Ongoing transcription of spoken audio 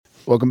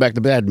Welcome back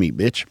to Bad Meat,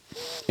 bitch.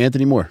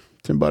 Anthony Moore,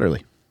 Tim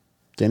Butterly,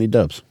 Danny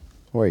Dubs.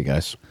 How are you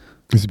guys?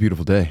 It's a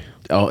beautiful day.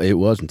 Oh, it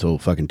was until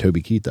fucking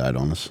Toby Keith died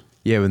on us.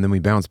 Yeah, and then we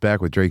bounced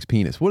back with Drake's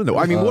penis. What a big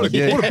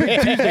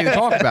Tuesday to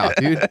talk about,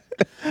 dude.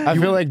 I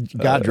feel like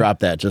God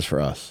dropped that just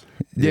for us.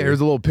 Yeah, here's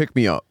a little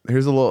pick-me-up.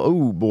 Here's a little,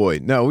 oh, boy.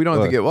 No, we don't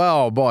have to get,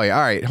 well, boy. All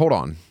right, hold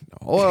on.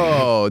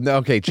 Whoa, no,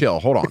 okay,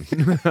 chill. Hold on.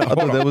 I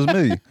thought that was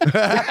me.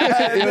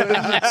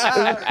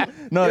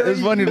 No,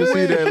 it's funny to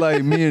see that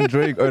like me and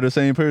Drake are the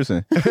same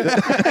person.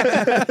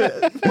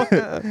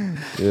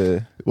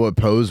 Yeah. Well,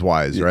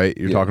 pose-wise, right?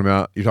 You're talking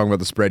about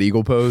the spread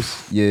eagle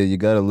pose? Yeah, you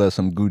gotta let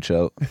some gooch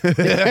out.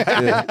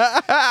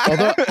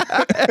 Although,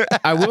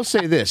 I will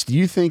say this. Do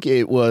you think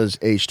it was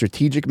a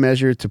strategic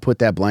measure to put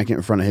that blanket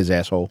in front of his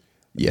asshole?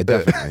 Yeah,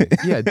 definitely.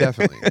 Yeah,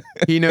 definitely.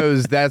 He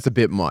knows that's a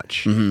bit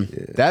much. Mm-hmm.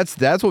 Yeah.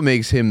 That's what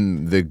makes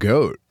him the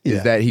GOAT.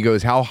 Is that he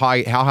goes, how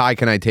high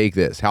can I take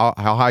this? How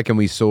high can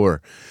we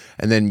soar?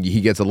 And then he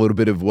gets a little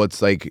bit of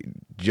what's like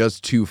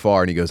just too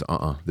far, and he goes,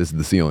 this is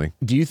the ceiling.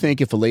 Do you think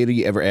if a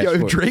lady ever asked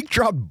if Drake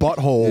dropped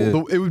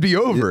butthole, it would be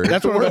over.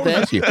 That's what I'm about to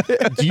ask you.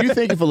 Do you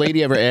think if a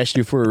lady ever asked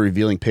you for a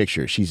revealing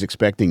picture, she's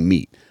expecting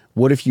meat?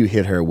 What if you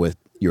hit her with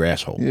your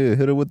asshole? Yeah,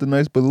 hit her with the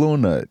nice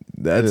balloon nut.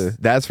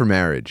 That's for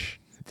marriage.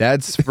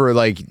 That's for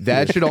like,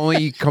 that should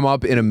only come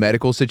up in a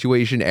medical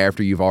situation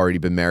after you've already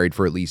been married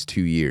for at least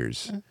 2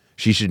 years.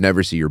 She should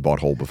never see your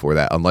butthole before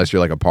that, unless you're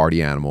like a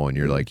party animal and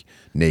you're like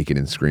naked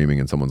and screaming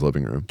in someone's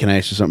living room. Can I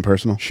ask you something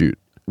personal? Shoot.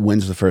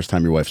 When's the first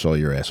time your wife saw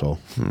your asshole?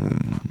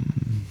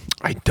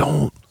 I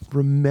don't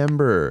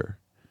remember.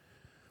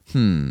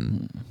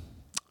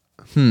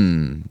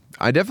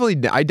 I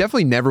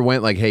definitely never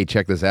went like, hey,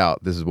 check this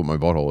out. This is what my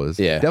butthole is.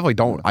 Yeah. Definitely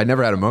don't. I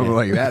never had a moment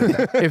like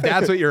that. If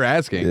that's what you're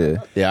asking.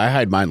 Yeah, I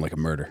hide mine like a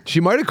murder. She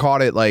might have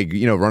caught it like,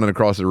 running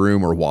across the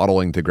room or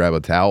waddling to grab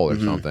a towel or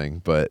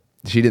something, but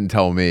she didn't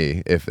tell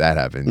me if that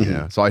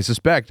happened, So I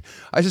suspect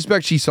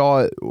she saw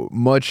it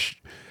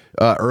much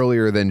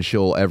earlier than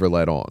she'll ever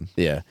let on.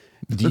 Yeah.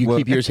 Do you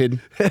keep yours hidden?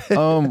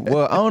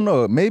 Well, I don't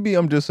know. Maybe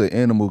I'm just an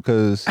animal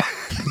because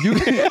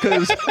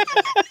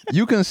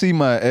you can see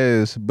my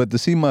ass, but to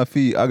see my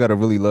feet, I gotta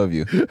really love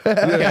you. That's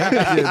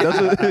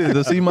what it is.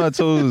 To see my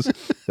toes,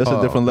 that's a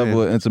different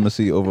level of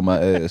intimacy over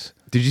my ass.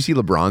 Did you see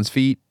LeBron's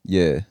feet?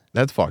 Yeah.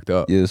 That's fucked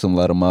up. Yeah, there's a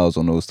lot of miles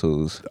on those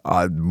toes.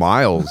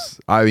 Miles?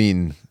 I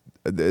mean,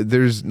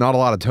 there's not a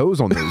lot of toes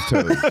on those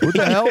toes. What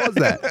the hell was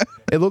that?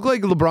 It looked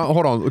like LeBron.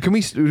 Hold on. Do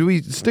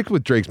we stick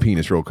with Drake's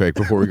penis real quick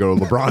before we go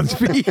to LeBron's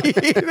feet?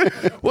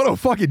 What a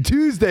fucking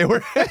Tuesday.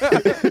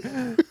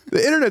 The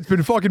internet's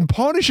been fucking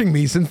punishing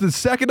me since the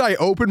second I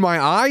opened my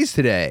eyes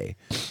today.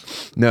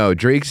 No,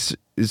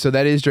 so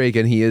that is Drake,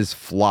 and he is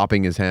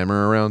flopping his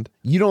hammer around.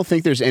 You don't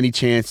think there's any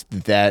chance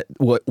that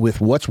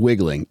with what's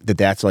wiggling,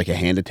 that's like a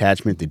hand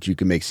attachment that you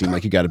can make seem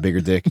like you got a bigger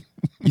dick?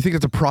 You think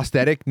it's a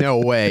prosthetic? No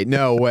way.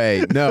 No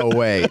way. No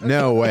way.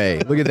 No way.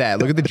 Look at that.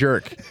 Look at the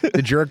jerk.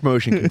 The jerk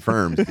motion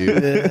confirms,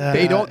 dude.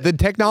 The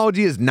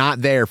technology is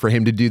not there for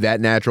him to do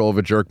that natural of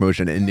a jerk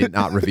motion and it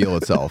not reveal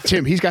itself.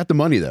 Tim, he's got the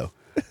money though.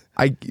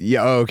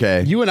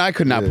 Okay. You and I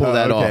could not pull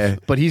that off,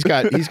 but he's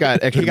got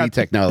extra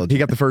technology. He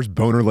got the first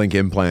boner link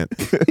implant.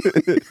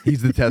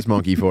 He's the test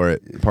monkey for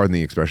it. Pardon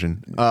the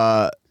expression.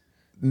 I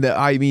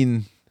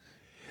mean,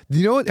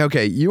 you know what?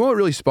 Okay, you know what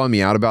really spun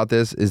me out about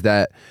this is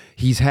that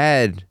he's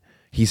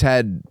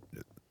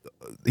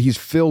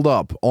filled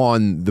up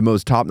on the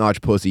most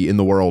top-notch pussy in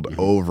the world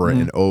over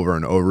and over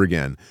and over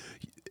again.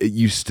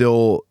 You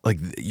still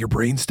your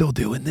brain's still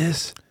doing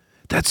this?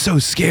 That's so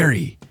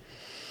scary.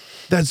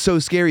 That's so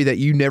scary that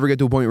you never get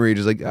to a point where you're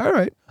just like, all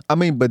right. I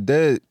mean, but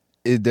it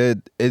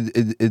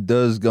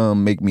does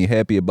make me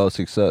happy about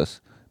success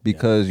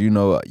because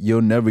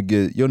you'll never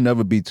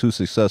be too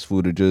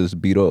successful to just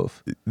beat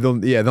off.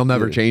 They'll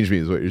never change me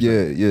is what you're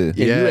saying. Yeah.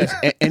 You ask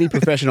any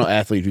professional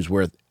athlete who's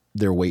worth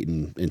their weight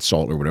in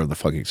salt or whatever the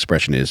fucking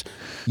expression is,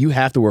 you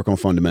have to work on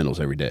fundamentals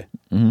every day.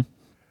 Mm-hmm.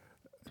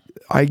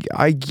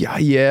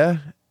 Yeah.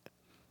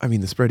 I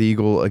mean, the spread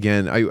eagle,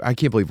 again, I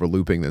can't believe we're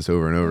looping this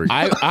over and over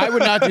again. I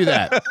would not do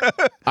that.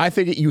 I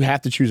think you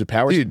have to choose a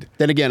power. Dude,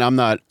 then again, I'm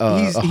not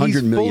a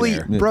 100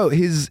 millionaire. Bro,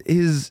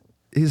 his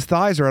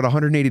thighs are at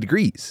 180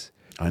 degrees.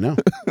 I know.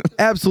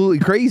 Absolutely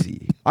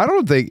crazy. I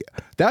don't think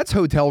that's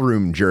hotel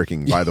room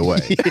jerking, by the way.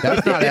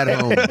 That's not at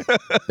home.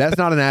 That's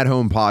not an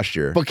at-home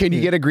posture. But can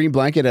you get a green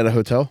blanket at a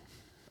hotel?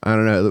 I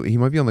don't know. He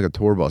might be on like a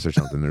tour bus or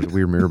something. There's a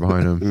weird mirror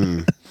behind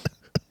him.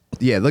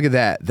 Yeah, look at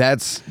that.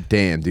 That's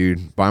damn,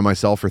 dude. By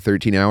myself for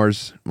 13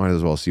 hours. Might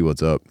as well see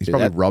what's up. He's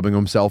probably rubbing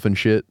himself and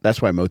shit.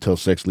 That's why Motel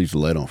 6 leaves the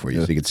light on for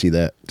you, so you can see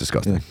that.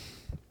 Disgusting. Yeah.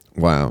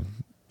 Wow.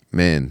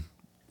 Man.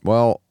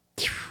 Well,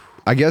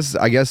 I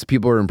guess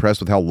people are impressed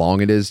with how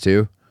long it is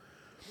too.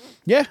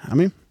 Yeah, I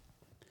mean,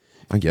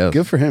 I guess.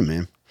 Good for him,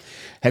 man.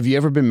 Have you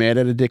ever been mad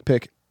at a dick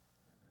pic?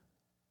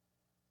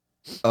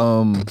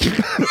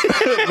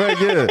 Right,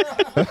 yeah.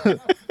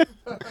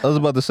 I was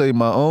about to say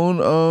my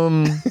own.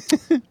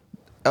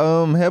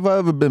 Have I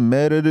ever been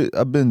mad at it?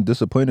 I've been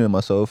disappointed in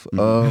myself.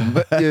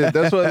 But yeah,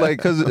 that's what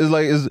because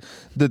it's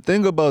the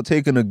thing about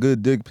taking a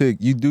good dick pic.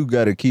 You do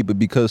got to keep it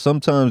because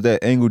sometimes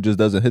that angle just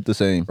doesn't hit the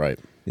same. Right.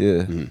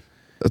 Yeah.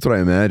 That's what I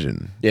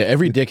imagine. Yeah,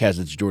 every dick has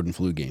its Jordan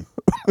flu game.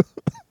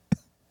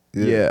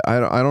 Yeah, I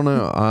don't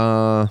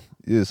know.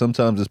 Yeah,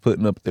 sometimes it's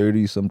putting up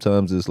 30.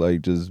 Sometimes it's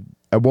like just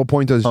At what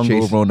point does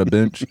hungover on the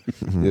bench.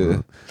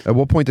 Yeah. At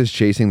what point does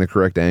chasing the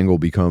correct angle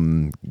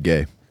become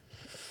gay?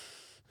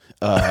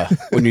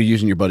 When you're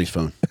using your buddy's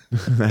phone.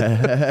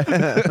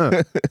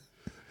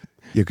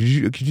 Yeah, could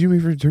you do me a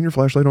favor, turn your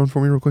flashlight on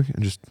for me real quick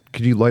and just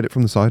could you light it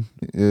from the side?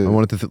 Yeah. I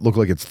want it to look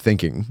like it's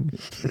thinking.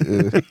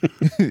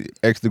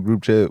 Ask the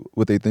group chat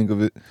what they think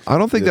of it. I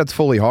don't think that's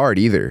fully hard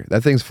either.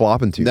 That thing's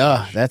flopping too. Nah,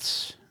 much.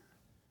 that's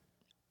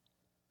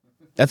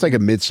like a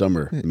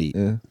midsummer meat.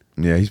 Yeah.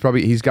 Yeah, he's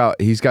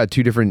got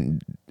two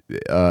different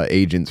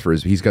agents for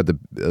his. He's got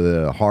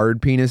the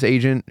hard penis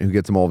agent who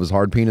gets him all of his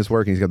hard penis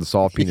work, and he's got the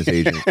soft penis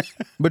agent.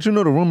 But the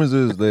rumors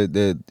is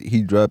that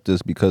he dropped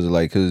this because of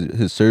like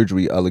his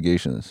surgery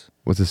allegations.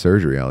 What's the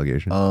surgery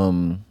allegation?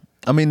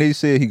 I mean, they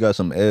said he got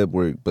some ab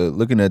work, but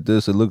looking at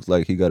this, it looks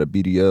like he got a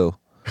BDL.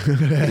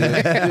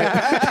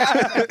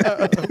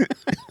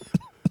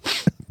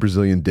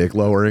 Brazilian dick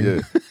lowering.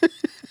 Yeah.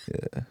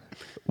 Yeah.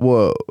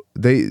 Whoa.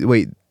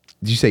 Wait.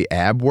 Did you say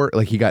ab work?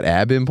 Like he got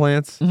ab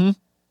implants? Mm-hmm.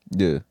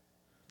 Yeah.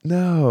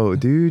 No,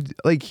 dude.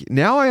 Like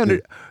now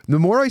the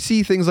more I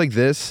see things like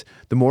this,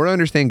 the more I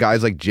understand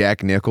guys like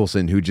Jack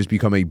Nicholson who just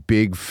become a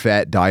big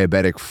fat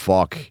diabetic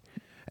fuck,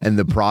 and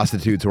the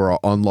prostitutes who are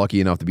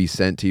unlucky enough to be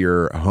sent to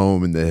your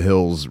home in the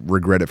hills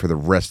regret it for the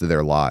rest of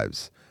their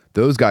lives.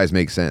 Those guys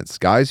make sense.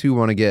 Guys who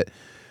want to get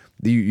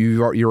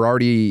you're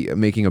already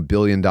making $1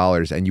 billion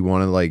and you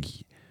want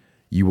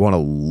to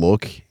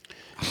look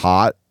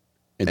hot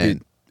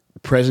And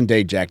present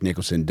day Jack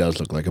Nicholson does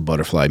look like a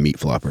butterfly meat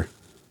flopper.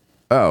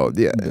 Oh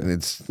yeah,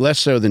 it's Less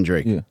so than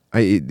Drake. Yeah.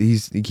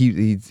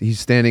 He's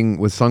standing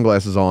with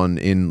sunglasses on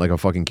in like a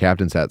fucking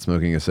captain's hat,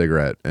 smoking a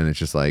cigarette, and it's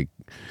just like,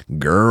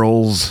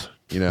 girls,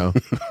 go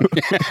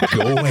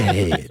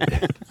ahead.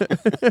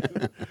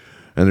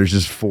 And there's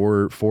just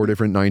four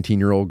different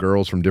 19-year-old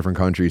girls from different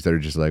countries that are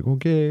just like,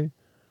 okay,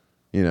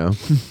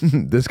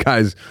 this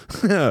guy's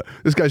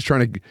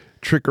trying to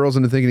trick girls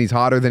into thinking he's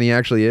hotter than he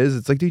actually is.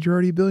 It's like, dude, you're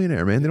already a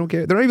billionaire, man. They don't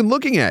care. They're not even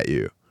looking at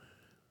you.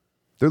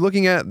 They're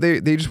looking at they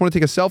just want to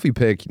take a selfie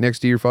pic next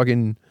to your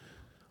fucking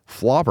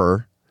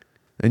flopper,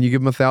 and you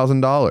give them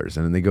 $1,000,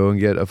 and then they go and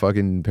get a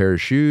fucking pair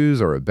of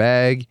shoes or a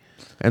bag,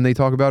 and they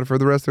talk about it for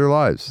the rest of their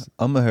lives.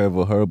 I'm gonna have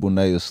a horrible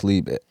night of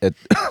sleep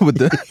with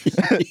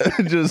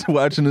the just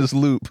watching this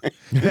loop.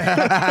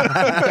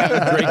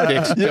 Drake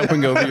dicks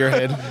jumping over your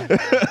head.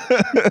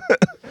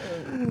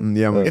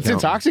 Yeah, It's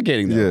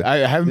intoxicating though. Yeah. I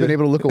haven't been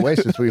able to look away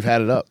since we've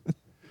had it up.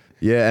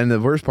 Yeah, and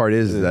the worst part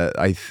is that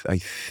I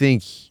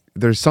think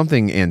there's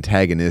something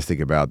antagonistic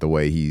about the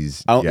way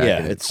he's Oh, jacking yeah,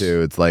 it, it's-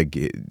 too. It's like,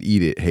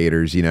 eat it,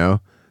 haters,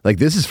 Like,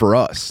 this is for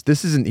us. He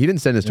didn't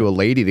send this to a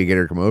lady to get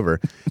her to come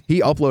over. He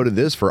uploaded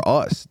this for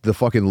us, the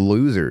fucking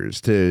losers.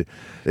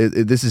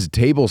 This is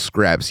table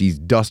scraps. He's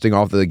dusting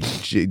off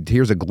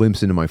here's a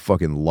glimpse into my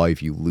fucking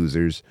life, you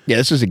losers. Yeah,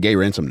 this is a gay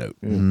ransom note.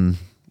 And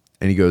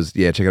he goes,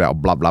 yeah, check it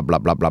out, blah, blah, blah,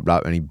 blah, blah,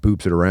 blah. And he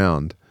boops it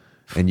around.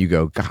 And you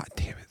go, God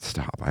damn it,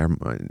 stop.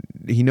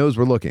 He knows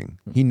we're looking.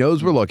 He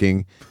knows we're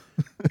looking.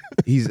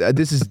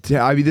 This is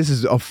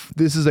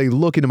a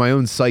look into my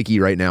own psyche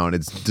right now, and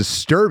it's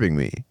disturbing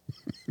me.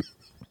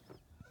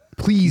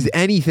 Please,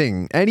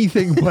 anything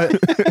but.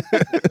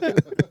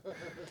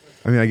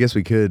 I mean, I guess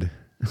we could.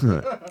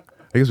 I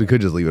guess we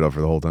could just leave it up for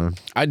the whole time.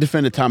 I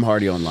defended Tom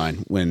Hardy online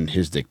when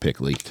his dick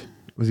pic leaked.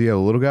 Was he a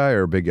little guy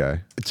or a big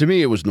guy? To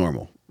me, it was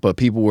normal, but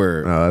people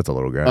were Oh, that's a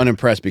little guy.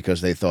 unimpressed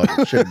because they thought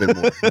it should have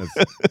been more.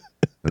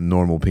 A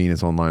normal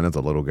penis online. That's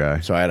a little guy.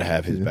 So I had to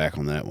have his back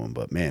on that one.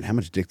 But man, how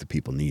much dick do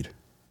people need?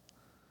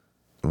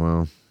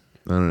 Well,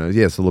 I don't know.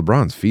 Yeah, so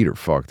LeBron's feet are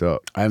fucked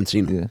up. I haven't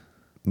seen him. Yeah.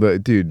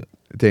 But dude,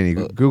 Danny,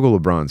 Google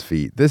LeBron's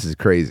feet. This is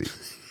crazy.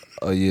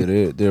 Oh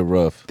yeah, they're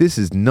rough. This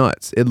is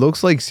nuts. It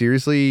looks like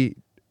seriously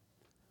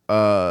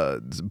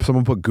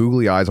someone put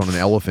googly eyes on an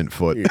elephant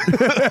foot. Look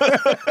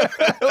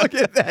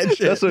at that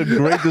shit. That's a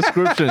great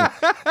description.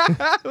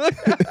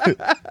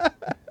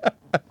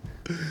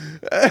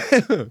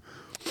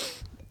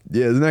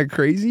 Yeah, isn't that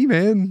crazy,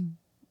 man?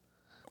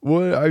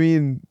 What I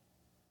mean,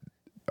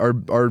 are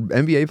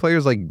NBA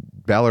players like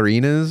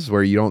ballerinas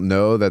where you don't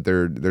know that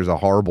there's a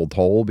horrible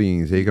toll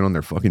being taken on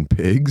their fucking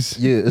pigs?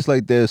 Yeah, it's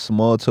like their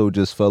small toe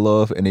just fell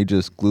off and they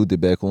just glued it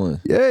back on.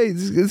 Yeah,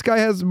 this guy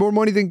has more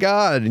money than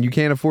God, and you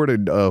can't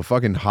afford a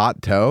fucking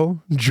hot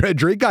toe.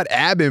 Drake got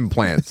ab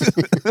implants,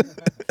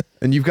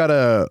 and you've got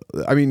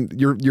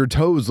your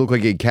toes look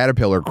like a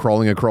caterpillar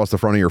crawling across the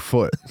front of your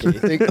foot. You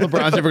think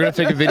LeBron's ever going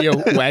to take a video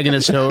wagging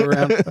his toe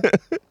around?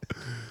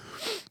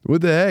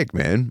 What the heck,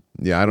 man?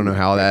 Yeah, I don't know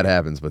how that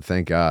happens, but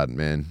thank God,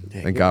 man.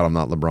 Thank God I'm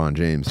not LeBron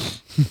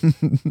James.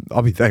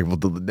 I'll be thankful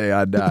till the day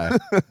I die.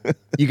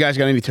 You guys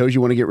got any toes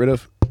you want to get rid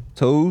of?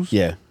 Toes?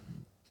 Yeah.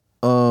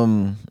 Oh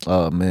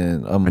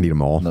man, I need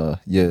them all. Nah,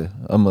 yeah,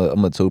 I'm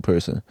a toe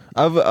person.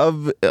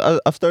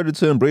 I've started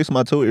to embrace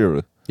my toe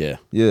era. Yeah.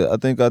 Yeah, I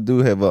think I do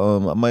have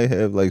a I might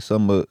have like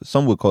some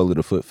would call it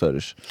a foot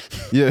fetish.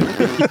 Yeah.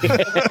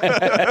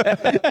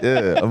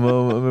 Yeah, I'm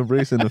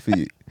embracing the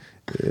feet.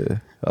 Yeah.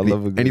 I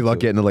love a good Any luck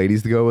toe. getting the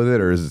ladies to go with it,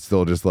 or is it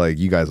still just like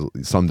you guys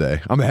someday?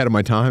 I'm ahead of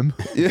my time.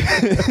 Yeah.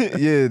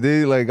 Yeah,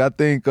 they like I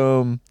think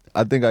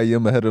I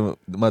am ahead of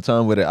my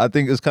time with it. I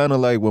think it's kind of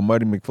like when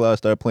Marty McFly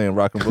started playing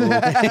rock and roll.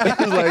 It's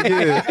like,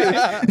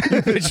 yeah.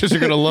 Bitches are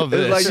gonna love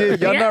this. It's like,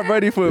 yeah, y'all not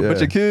ready for it, but Yeah.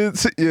 your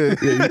kids, yeah.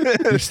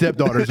 Your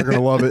stepdaughters are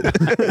gonna love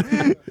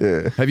it.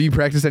 Yeah. Have you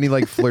practiced any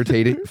like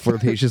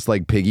flirtatious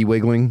like piggy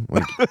wiggling?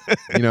 Like,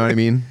 you know what I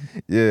mean?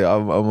 Yeah,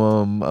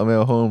 I'm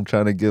at home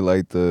trying to get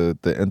like the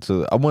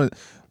into. I want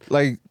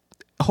like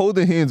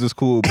holding hands is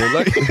cool, but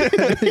like,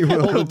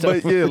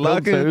 but yeah,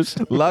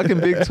 locking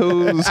big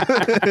toes.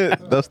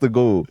 That's the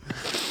goal.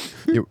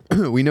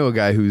 We know a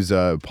guy who's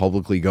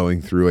publicly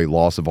going through a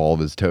loss of all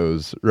of his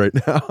toes right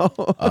now.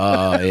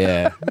 Oh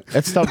yeah,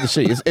 that's tough to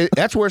see.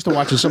 That's worse than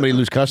watching somebody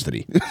lose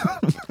custody.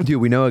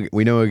 Dude, we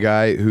know a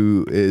guy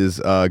who is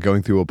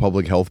going through a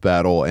public health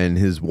battle, and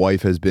his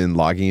wife has been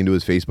logging into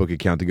his Facebook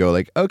account to go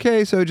like,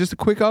 okay, so just a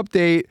quick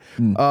update,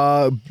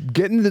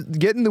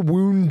 getting the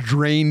wound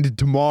drained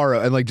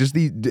tomorrow, and like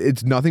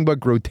it's nothing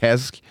but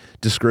grotesque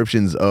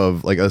descriptions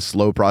of like a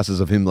slow process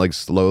of him like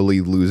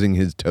slowly losing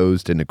his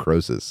toes to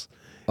necrosis.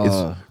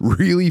 It's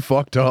really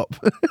fucked up.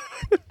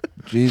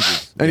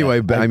 Jesus. Anyway,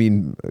 but I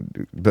mean,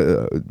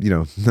 you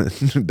know,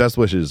 best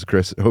wishes,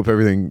 Chris. Hope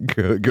everything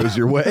goes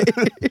your way.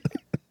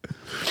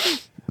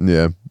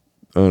 Yeah,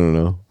 I don't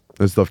know.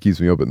 That stuff keeps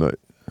me up at night.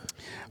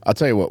 I'll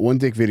tell you what. One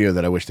dick video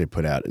that I wish they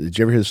put out. Did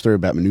you ever hear the story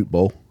about Manute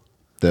Bol,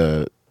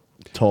 the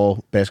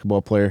tall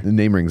basketball player? The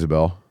name rings a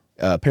bell.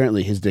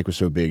 Apparently, his dick was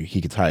so big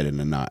he could tie it in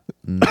a knot.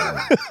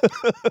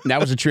 That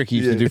was a trick he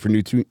used to do for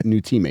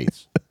new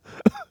teammates.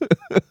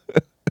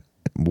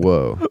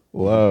 Whoa.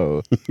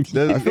 Wow.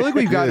 I feel like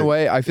we've gotten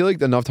away. I feel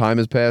like enough time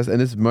has passed,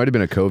 and this might have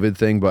been a COVID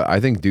thing, but I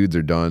think dudes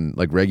are done,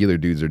 like regular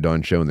dudes are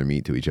done showing their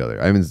meat to each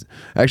other. I mean,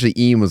 actually,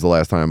 Ian was the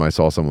last time I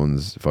saw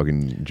someone's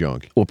fucking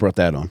junk. What brought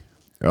that on?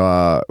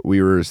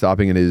 We were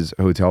stopping in his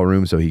hotel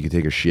room so he could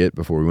take a shit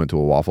before we went to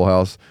a Waffle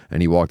House,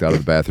 and he walked out of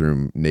the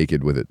bathroom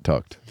naked with it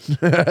tucked.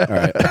 All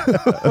right.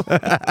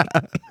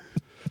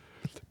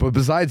 But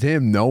besides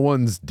him, no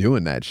one's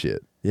doing that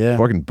shit. Yeah.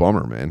 Fucking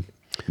bummer, man.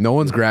 No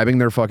one's grabbing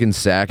their fucking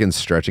sack and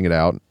stretching it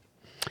out.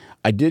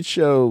 I did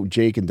show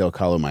Jake and Del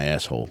Calo my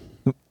asshole.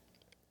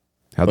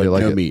 How'd they But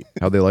like no it? meat.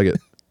 How'd they like it?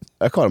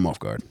 I caught him off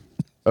guard.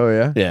 Oh,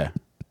 yeah? Yeah.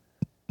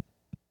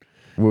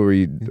 What were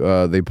you,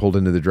 they pulled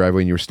into the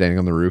driveway and you were standing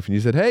on the roof and you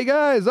said, hey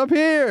guys, up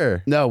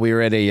here. No, we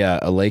were at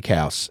a lake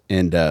house,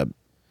 and I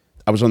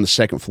was on the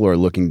second floor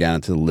looking down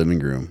into the living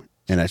room.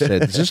 And I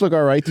said, does this look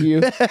all right to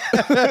you? And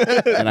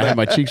I had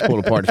my cheeks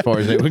pulled apart as far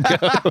as they would go.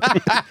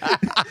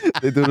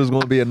 They thought it was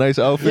going to be a nice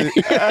outfit.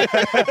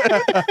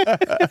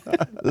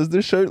 Does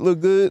this shirt look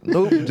good?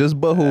 Nope, just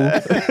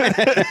butthole.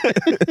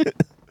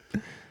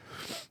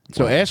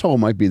 So asshole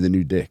might be the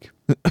new dick.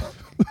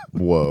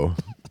 Whoa.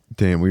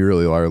 Damn, we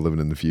really are living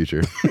in the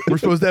future. We're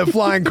supposed to have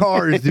flying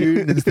cars,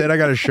 dude. Instead, I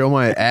got to show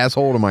my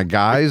asshole to my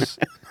guys.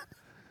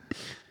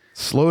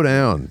 Slow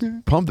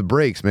down. Pump the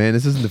brakes, man.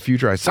 This isn't the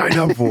future I signed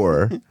up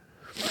for.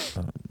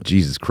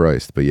 Jesus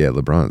Christ. But yeah,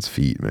 LeBron's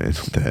feet, man.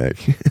 What the heck?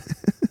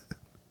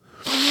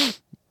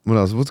 What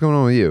else? What's going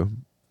on with you?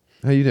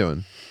 How you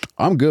doing?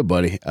 I'm good,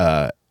 buddy.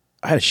 I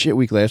had a shit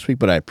week last week,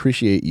 but I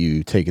appreciate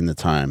you taking the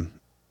time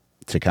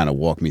to kind of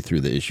walk me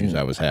through the issues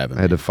I was having.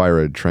 I had to fire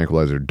a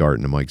tranquilizer dart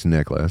into Mike's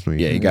neck last week.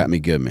 Yeah, you got me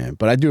good, man.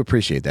 But I do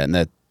appreciate that, and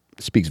that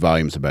speaks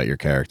volumes about your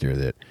character.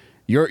 That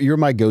you're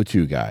my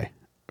go-to guy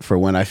for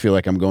when I feel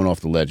like I'm going off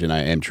the ledge and I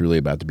am truly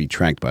about to be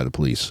tranked by the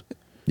police.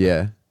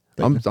 Yeah.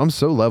 I'm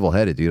so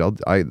level-headed, dude.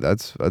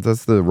 That's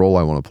the role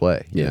I want to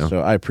play. You know? So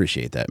I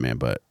appreciate that, man.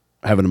 But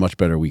having a much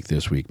better week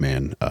this week,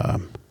 man.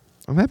 I'm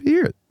happy to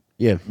hear it.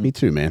 Yeah, me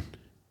too, man.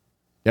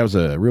 That was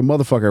a real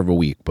motherfucker of a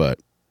week, but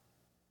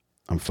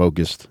I'm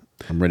focused.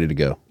 I'm ready to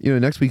go. You know,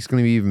 next week's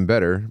going to be even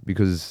better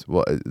because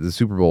the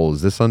Super Bowl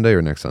is this Sunday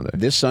or next Sunday?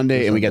 This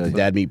Sunday, and we got the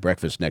Dad Meat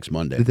Breakfast next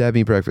Monday. The Dad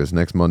Meat Breakfast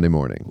next Monday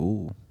morning.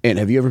 Ooh. And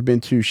have you ever been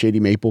to Shady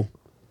Maple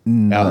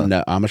out in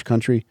the Amish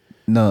country?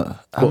 No,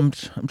 I'm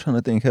trying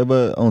to think. Have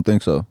I don't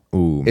think so.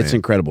 Ooh, man. It's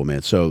incredible,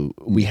 man. So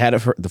we had it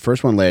for the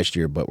first one last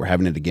year, but we're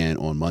having it again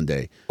on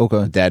Monday.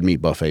 Okay. Dad Meat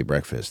Buffet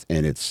Breakfast,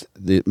 and it's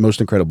the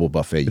most incredible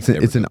buffet.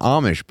 It's an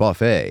Amish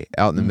buffet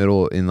out in the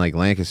middle in like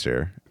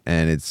Lancaster,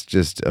 and it's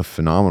just a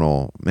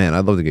phenomenal. Man,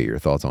 I'd love to get your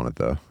thoughts on it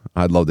though.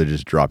 I'd love to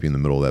just drop you in the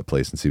middle of that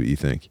place and see what you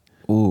think.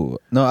 Ooh,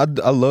 no, I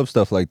love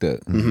stuff like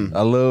that. Mm-hmm.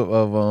 I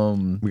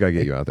love We gotta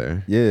get you out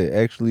there. Yeah,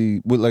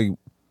 actually, with like,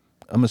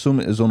 I'm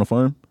assuming it's on a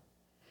farm.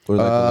 Or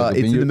like a It's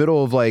in the vineyard?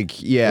 middle of like,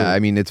 I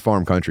mean, it's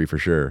farm country for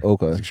sure.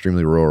 Okay. It's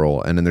extremely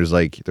rural, and then there's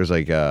like I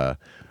think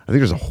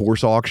there's a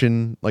horse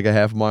auction like a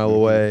half mile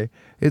away.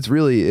 It's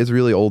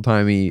really old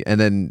timey, and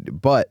then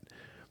but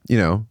you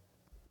know,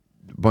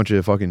 bunch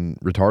of fucking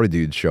retarded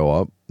dudes show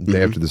up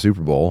day after the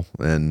Super Bowl,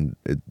 and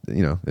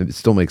it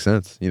still makes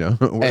sense. We're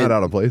not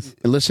out of place.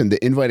 And listen,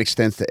 the invite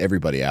extends to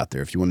everybody out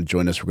there. If you want to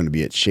join us, we're going to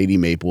be at Shady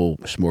Maple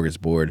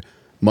Smorgasbord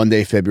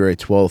Monday, February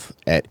 12th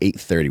at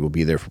 8:30. We'll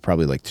be there for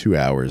probably like 2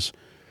 hours.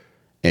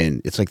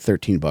 And it's like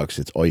 $13.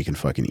 It's all you can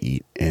fucking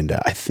eat. And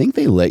I think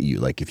they let you,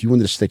 like, if you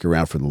wanted to stick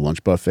around for the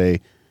lunch buffet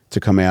to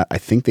come out, I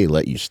think they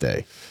let you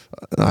stay.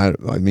 I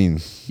mean,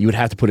 you would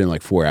have to put in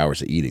like 4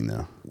 hours of eating,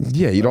 though.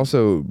 Yeah, you'd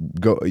also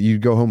go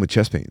home with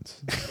chest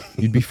pains.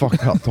 You'd be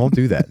fucked up. Don't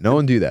do that. No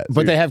one do that.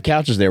 But they have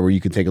couches there where you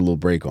could take a little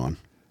break on.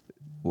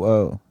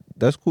 Wow,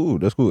 that's cool.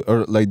 That's cool.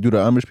 Or like, do the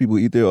Amish people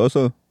eat there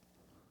also?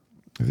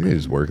 I think they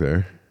just work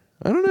there.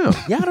 I don't know.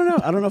 Yeah, I don't know.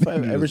 I don't know if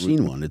I've ever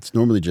seen one. It's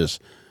normally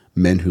just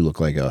men who look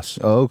like us.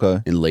 Oh,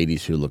 okay. And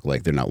ladies who look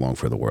like they're not long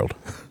for the world.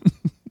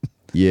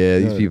 Yeah,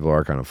 these people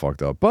are kind of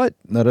fucked up. But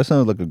no, that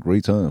sounds like a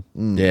great time.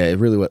 Yeah, it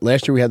really was.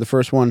 Last year we had the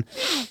first one,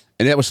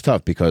 and that was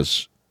tough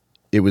because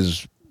it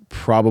was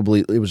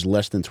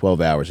less than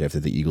 12 hours after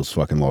the Eagles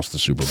fucking lost the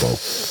Super Bowl.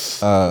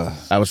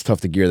 That was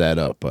tough to gear that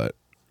up, but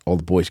all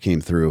the boys came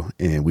through,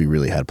 and we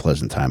really had a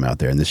pleasant time out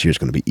there. And this year's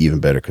going to be even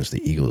better because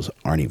the Eagles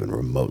aren't even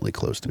remotely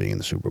close to being in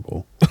the Super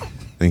Bowl.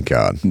 Thank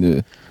God.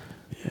 Yeah.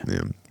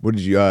 Yeah. What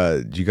did you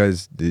on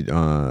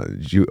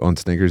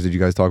Snickers? Did you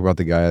guys talk about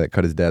the guy that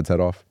cut his dad's head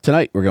off?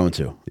 Tonight we're going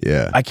to.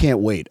 Yeah. I can't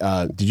wait.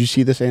 Did you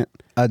see this, Ant?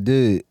 I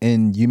did,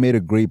 and you made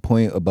a great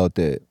point about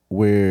that,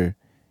 where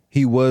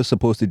he was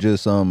supposed to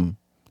just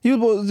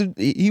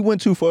he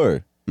went too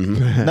far.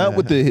 Mm-hmm. Not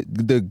with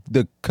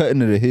the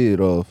cutting of the head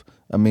off.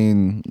 I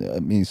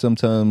mean,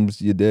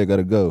 sometimes your dad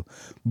gotta go,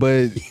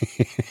 but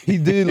he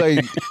did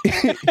like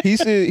he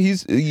said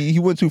he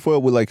went too far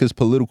with like his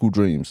political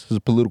dreams, his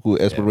political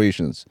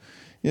aspirations.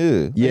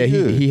 Yeah,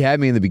 he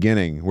had me in the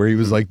beginning where he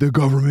was like, the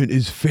government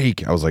is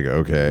fake. I was like,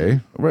 okay,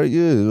 right,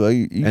 yeah,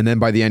 like, and then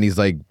by the end he's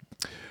like,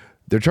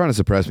 they're trying to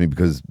suppress me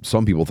because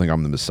some people think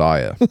I'm the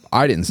Messiah.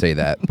 I didn't say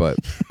that, but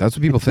that's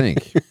what people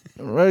think.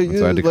 Right,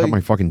 so I had to cut my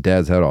fucking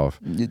dad's head off.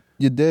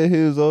 Your dad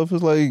heads off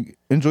is like,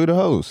 enjoy the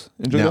house.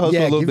 Enjoy the house for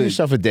a little give bit.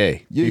 yourself a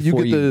day. You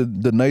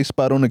get the nice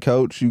spot on the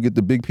couch. You get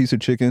the big piece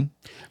of chicken.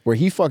 Where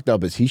he fucked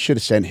up is he should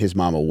have sent his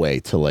mom away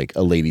to like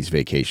a ladies'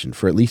 vacation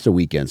for at least a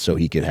weekend so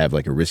he could have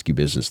like a risky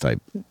business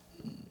type.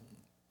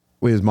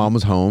 Wait, his mom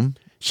was home?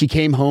 She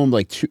came home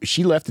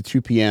she left at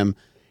 2 p.m.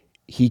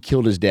 He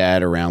killed his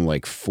dad around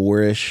like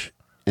 4-ish,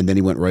 and then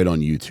he went right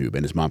on YouTube,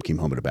 and his mom came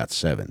home at about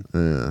 7.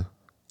 Yeah.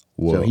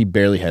 Whoa. So he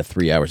barely had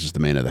 3 hours as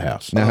the man of the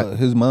house. Now,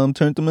 his mom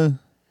turned him in?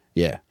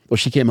 Yeah. Well,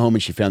 she came home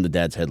and she found the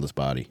dad's headless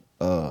body.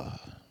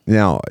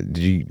 Now,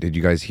 did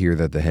you guys hear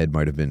that the head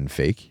might have been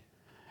fake?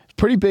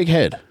 Pretty big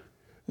head.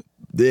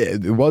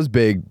 It was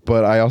big,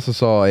 but I also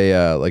saw I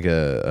don't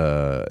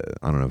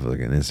know if it was like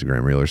an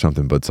Instagram reel or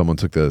something, but someone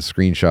took the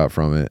screenshot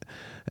from it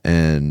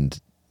and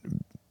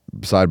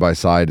side by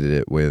sided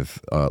it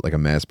with like a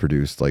mass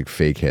produced like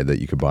fake head that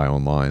you could buy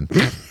online.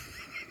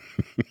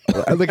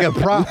 like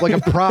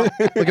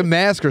a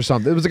mask or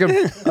something. It was like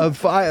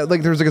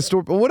there was like a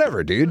store,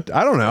 whatever, dude.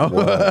 I don't know.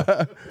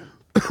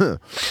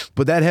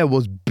 But that head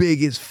was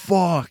big as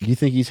fuck. You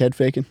think he's head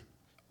faking?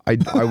 I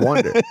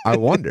wonder.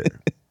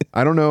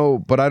 I don't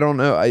know, but I don't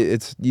know.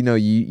 It's you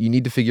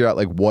need to figure out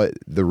like what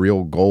the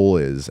real goal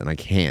is, and I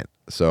can't.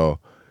 So,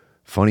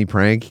 funny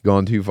prank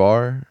gone too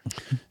far,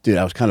 dude.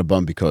 I was kind of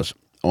bummed because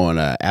on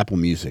Apple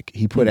Music,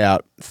 he put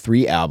out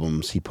 3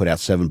 albums. He put out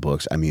 7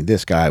 books. I mean,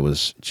 this guy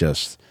was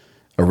just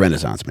a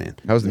renaissance man.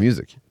 How's the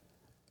music?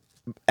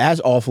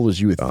 As awful as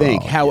you would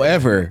think.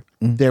 However,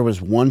 there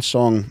was one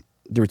song.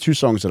 There were 2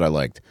 songs that I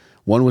liked.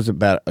 One was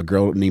about a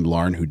girl named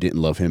Lauren who didn't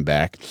love him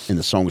back, and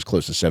the song was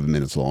close to 7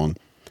 minutes long.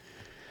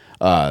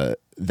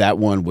 That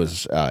one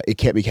was, it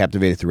kept me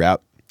captivated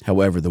throughout.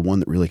 However, the one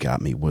that really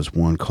got me was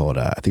one called,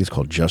 I think it's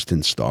called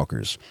Justin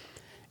Stalkers.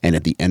 And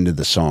at the end of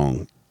the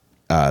song,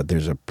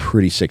 there's a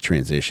pretty sick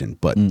transition.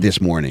 But this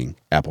morning,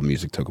 Apple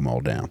Music took them all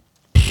down.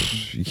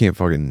 You can't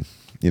fucking,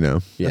 Yeah.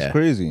 That's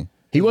crazy.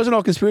 He wasn't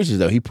all conspiracies,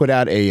 though. He put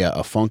out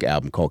a funk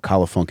album called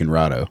Cala Funk and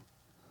Rado.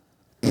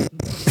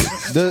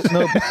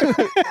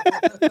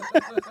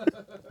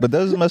 But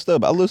that's messed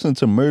up. I listen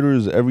to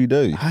Murderers every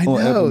day. I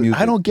know.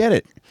 I don't get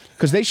it.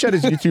 Because they shut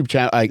his YouTube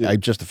channel. I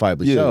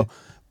justifiably so.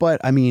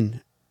 But, I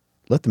mean,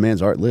 let the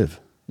man's art live.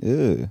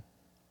 Yeah.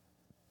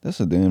 That's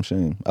a damn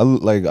shame.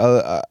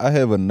 I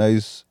have a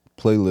nice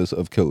playlist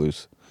of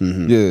killers.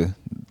 Mm-hmm. Yeah.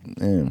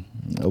 Damn.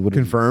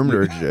 Confirmed,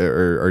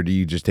 or do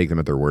you just take them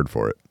at their word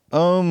for it?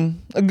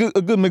 A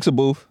good mix of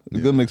both. A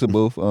good mix of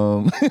both.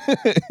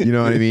 You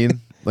know what I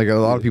mean? Like a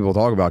lot of people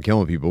talk about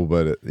killing people,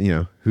 but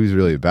who's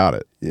really about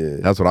it? Yeah,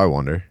 that's what I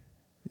wonder.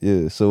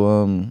 Yeah. So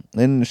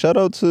and shout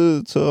out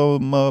to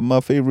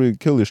my favorite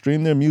killers.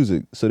 Stream their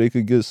music so they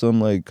could get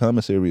some like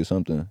commissary or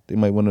something. They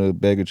might want a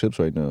bag of chips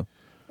right now.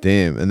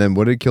 Damn. And then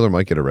what did Killer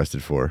Mike get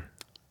arrested for?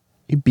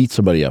 He beat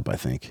somebody up, I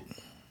think.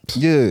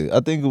 Yeah, I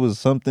think it was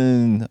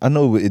something. I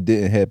know it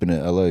didn't happen in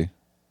L.A.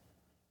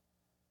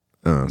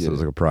 Oh, so it was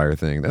like a prior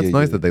thing. That's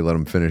nice that they let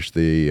him finish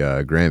the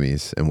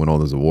Grammys and win all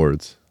those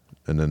awards,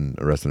 and then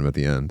arrested him at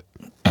the end.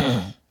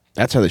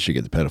 That's how they should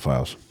get the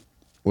pedophiles.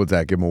 What's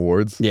that? Give them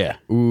awards? Yeah.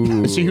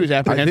 Ooh. See who's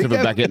apprehensive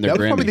about getting their That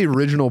was Grammy. probably the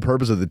original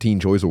purpose of the Teen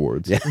Choice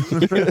Awards. Yeah.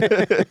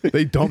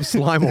 They dump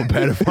slime on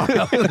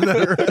pedophiles.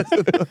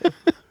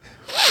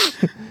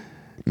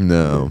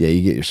 No. Yeah,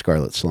 you get your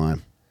Scarlet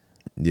slime.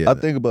 Yeah. I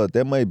think about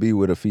that might be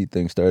where the feet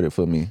thing started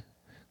for me.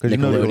 Because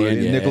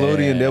Nickelodeon,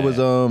 Nickelodeon, that was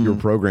you were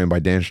programmed by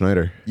Dan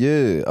Schneider.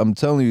 yeah. I'm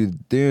telling you,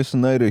 Dan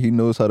Snyder, he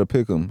knows how to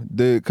pick them.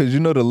 Because the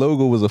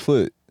logo was a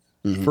foot.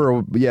 For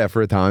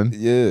a time.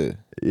 Yeah.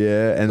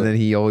 Yeah, and then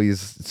he always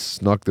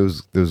snuck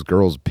those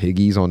girls'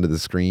 piggies onto the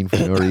screen for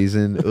no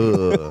reason.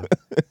 Ugh.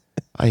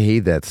 I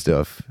hate that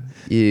stuff.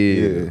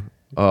 Yeah.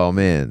 Oh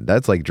man,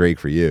 that's like Drake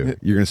for you.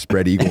 You're gonna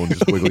spread eagle and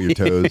just wiggle your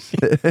toes.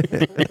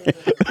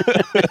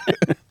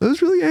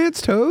 Those really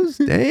ants' toes?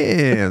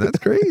 Damn, that's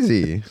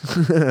crazy.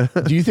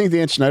 Do you think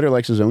Dan Schneider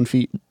likes his own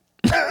feet?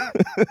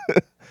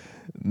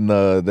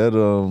 Nah,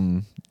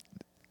 that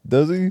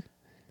does he?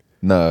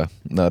 Nah,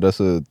 that's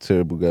a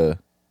terrible guy.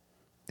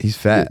 He's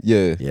fat.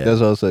 Yeah, Yeah. that's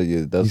what I said.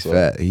 Yeah, that's He's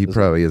fat. He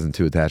probably isn't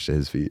too attached to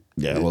his feet.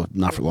 Yeah, well,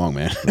 not for long,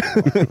 man.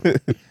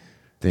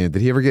 Damn,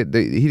 did he ever get?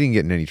 He didn't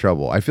get in any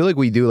trouble. I feel like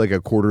we do like a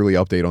quarterly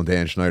update on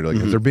Dan Schneider.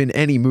 Like, has there been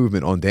any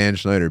movement on Dan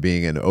Schneider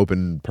being an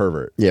open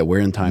pervert? Yeah,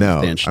 where in time No,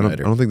 is Dan I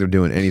Schneider? don't think they're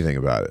doing anything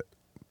about it.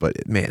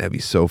 But man, that'd be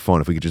so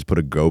fun if we could just put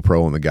a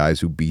GoPro on the guys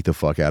who beat the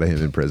fuck out of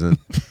him in prison.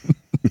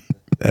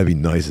 That'd be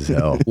nice as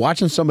hell.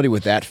 Watching somebody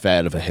with that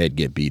fat of a head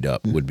get beat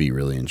up would be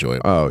really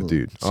enjoyable. Oh,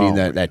 dude, Seeing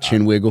that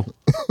chin wiggle.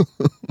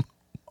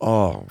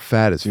 Oh,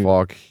 fat as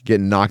fuck,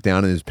 getting knocked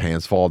down and his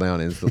pants fall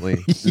down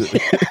instantly.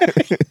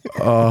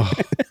 Oh.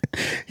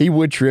 He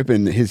would trip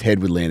and his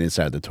head would land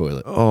inside the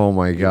toilet. Oh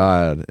my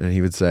god! And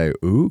he would say,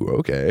 "Ooh,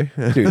 okay."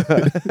 Dude.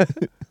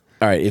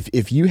 All right,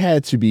 if you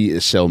had to be a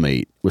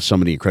cellmate with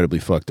somebody incredibly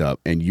fucked up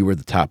and you were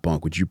the top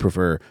bunk, would you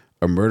prefer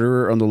a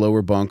murderer on the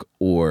lower bunk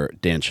or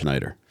Dan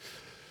Schneider?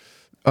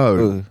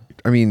 Oh,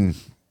 I mean,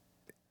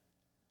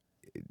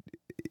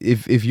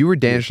 if you were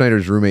Dan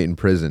Schneider's roommate in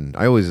prison,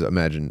 I always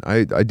imagine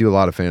I do a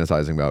lot of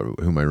fantasizing about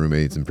who my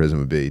roommates in prison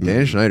would be.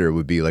 Dan Schneider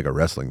would be like a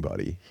wrestling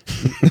buddy.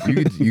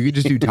 You could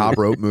just do top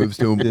rope moves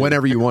to him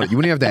whenever you want. You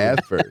wouldn't have to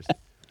ask first.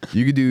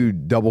 You could do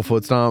double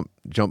foot stomp,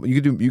 jump.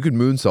 You could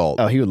moonsault.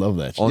 Oh, he would love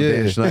that shit. On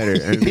Dan Schneider,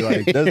 and it'd be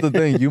like, that's the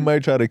thing. You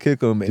might try to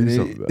kick him, and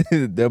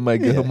that might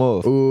get him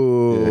off.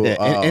 ooh.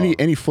 Yeah,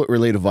 any foot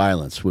related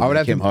violence would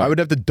make him hard. I would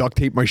have to duct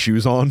tape my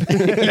shoes on.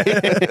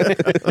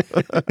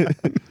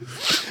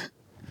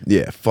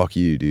 Yeah, fuck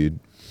you, dude.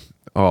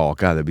 Oh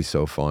god, that'd be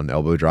so fun.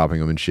 Elbow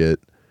dropping him and shit.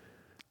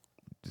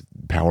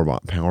 Power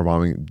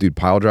bombing, dude.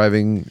 Pile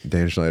driving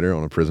Dan Schneider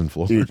on a prison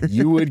floor. Dude,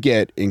 you would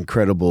get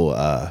incredibly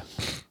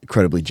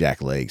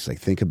jacked legs. Like,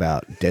 think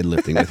about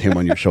deadlifting with him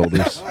on your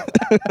shoulders.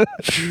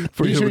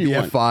 For you with the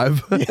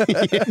F5.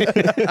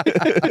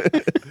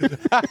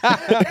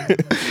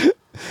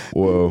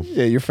 Whoa.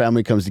 Yeah, your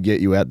family comes to get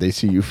you out. They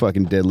see you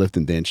fucking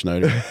deadlifting Dan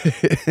Schneider.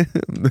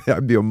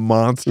 I'd be a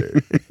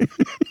monster.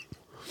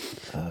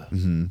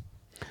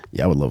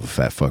 Yeah, I would love a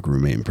fat fuck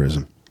roommate in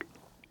prison.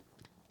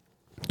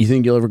 You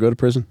think you'll ever go to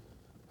prison?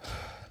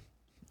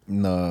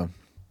 Nah.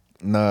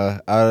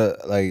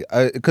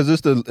 Because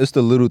it's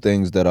the little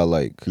things that I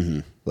like.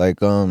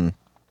 Like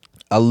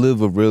I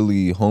live a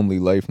really homely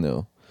life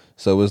now,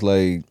 so it's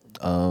like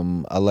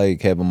I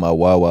like having my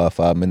Wawa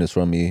 5 minutes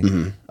from me.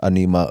 I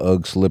need my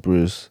UGG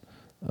slippers.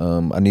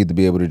 I need to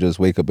be able to just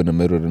wake up in the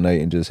middle of the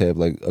night and just have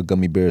like a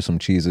gummy bear, some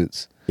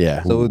Cheez-Its.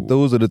 Yeah. So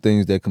those are the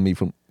things that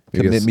commit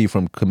me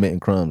from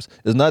committing crimes.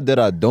 It's not that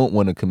I don't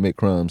want to commit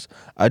crimes.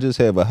 I just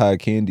have a high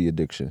candy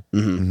addiction.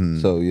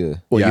 So yeah.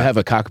 Well, you have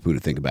a cockapoo to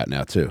think about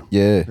now too.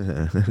 Yeah. Do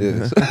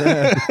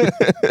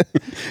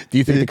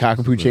you think the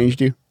cockapoo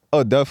changed you?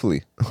 Oh,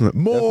 definitely.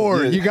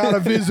 More. You got a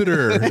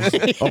visitor. A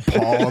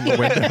paw on the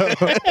window.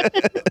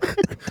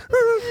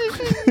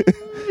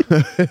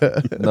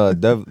 No,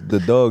 the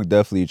dog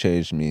definitely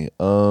changed me.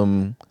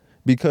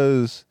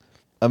 Because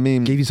I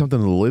mean, Gave you something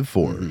to live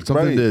for,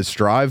 something to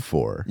strive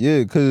for. yeah,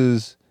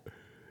 because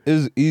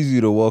it's easy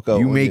to walk out.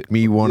 You on make it.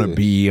 me want to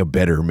be a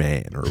better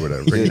man, or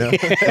whatever. You know?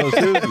 No,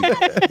 seriously.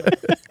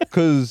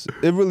 Because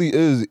it really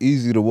is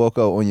easy to walk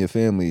out on your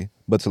family,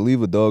 but to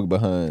leave a dog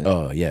behind,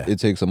 Oh yeah. it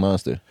takes a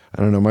monster.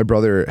 I don't know. My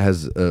brother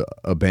has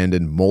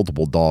abandoned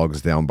multiple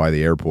dogs down by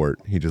the airport.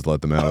 He just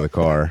let them out of the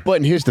car. But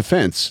in his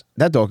defense,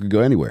 that dog could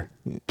go anywhere.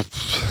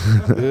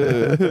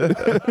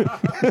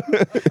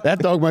 That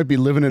dog might be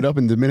living it up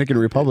in Dominican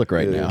Republic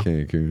right now.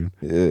 Cancun.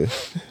 Yeah.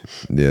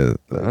 Yeah.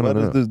 I Why don't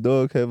know. does this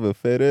dog have a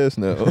fat ass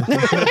now?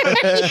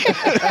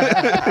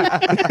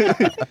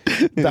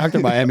 Dr.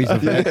 Miami's a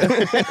vet.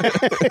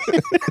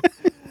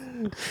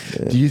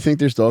 Do you think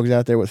there's dogs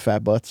out there with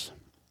fat butts?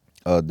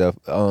 yeah.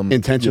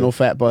 Intentional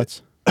fat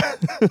butts?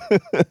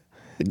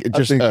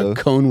 Just a think so.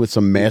 cone with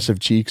some massive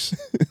cheeks.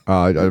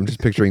 I'm just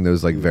picturing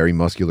those like very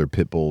muscular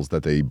pit bulls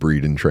that they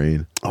breed and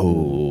train.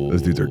 Oh,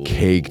 Those dudes are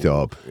caked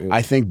up.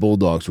 I think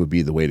bulldogs would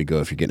be the way to go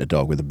if you're getting a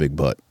dog with a big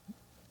butt.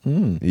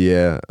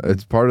 Yeah,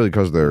 it's partly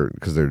because they're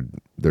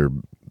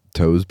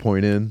toes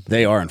point in.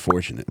 They are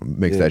unfortunate.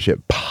 Makes that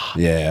shit pop.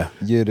 Yeah.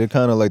 Yeah, they're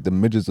kind of like the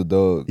midgets of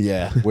dogs.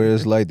 Yeah. Where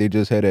it's like they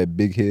just had that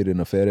big head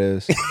and a fat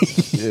ass.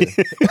 Yeah.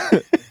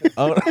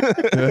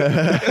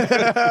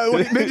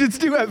 Wait, midgets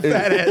do have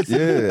fat ass.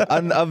 Yeah.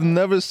 I've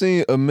never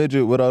seen a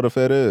midget without a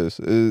fat ass.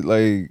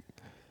 Like,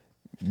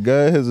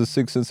 guy has a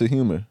sick sense of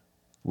humor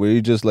where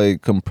he just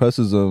like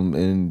compresses them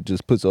and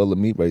just puts all the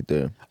meat right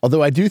there.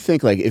 Although I do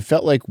think like it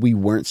felt like we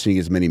weren't seeing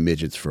as many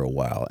midgets for a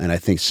while, and I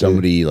think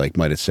somebody like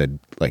might have said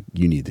like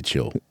you need to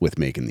chill with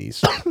making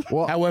these.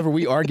 Well, however,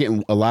 we are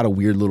getting a lot of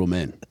weird little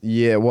men.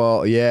 Yeah,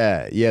 well,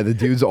 yeah. The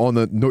dudes on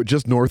the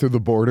just north of the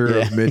border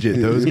of midget,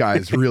 those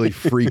guys really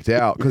freaked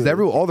out because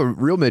all the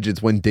real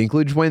midgets when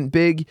Dinklage went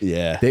big,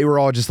 they were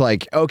all just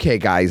like, okay,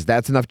 guys,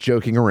 that's enough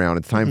joking around.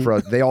 It's time for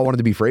us. They all wanted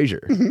to be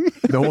Frasier.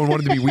 No one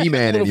wanted to be Wee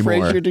Man anymore.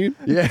 Frasier, dude.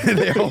 Yeah,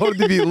 they all wanted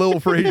to be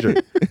Little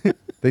Frasier.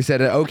 They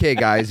said, okay,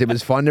 guys, it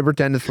was fun to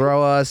pretend to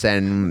throw us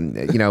and,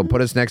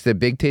 put us next to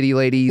big titty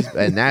ladies,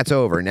 and that's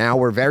over. Now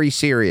we're very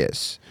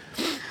serious.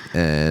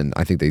 And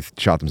I think they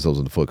shot themselves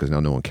in the foot because now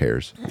no one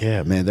cares.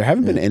 Yeah, man, there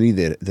haven't been any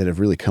that have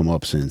really come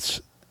up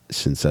since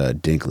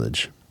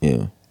Dinklage.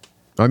 Yeah.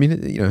 I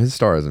mean, his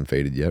star hasn't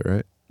faded yet,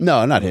 right?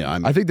 No, not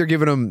him. I think they're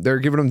giving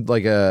him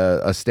like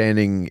a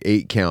standing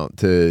 8 count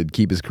to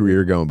keep his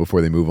career going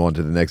before they move on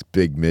to the next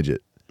big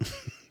midget.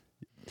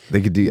 They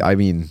could do. I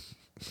mean,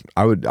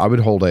 I would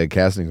hold a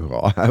casting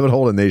call. I would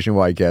hold a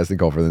nationwide casting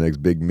call for the next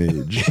big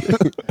midge.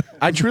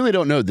 I truly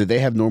don't know. Did they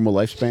have normal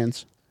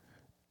lifespans?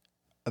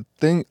 I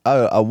think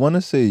I want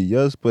to say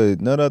yes,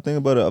 but now that I think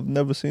about it, I've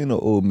never seen an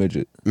old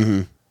midget.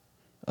 Mm-hmm.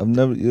 I've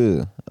never,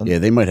 Yeah,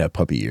 they might have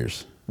puppy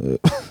ears.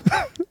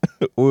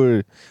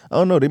 Or I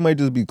don't know, they might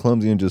just be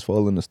clumsy and just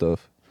fall into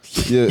stuff.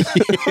 Yeah,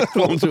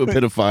 fall into a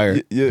pit of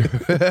fire. Yeah,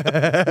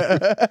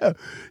 but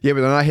they're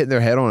not hitting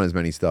their head on as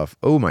many stuff.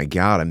 Oh my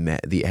god,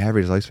 the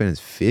average lifespan is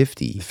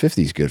 50.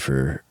 50 is good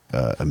for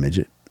a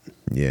midget.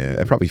 Yeah,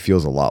 it probably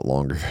feels a lot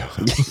longer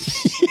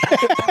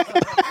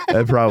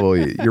though.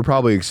 You're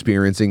probably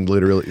experiencing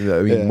literally,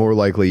 I mean, more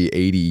likely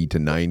 80 to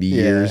 90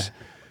 years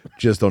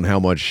just on how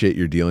much shit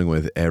you're dealing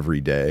with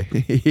every day.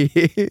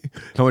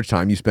 How much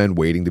time you spend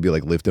waiting to be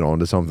like lifted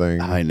onto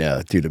something. I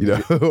know, dude.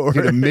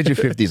 A midget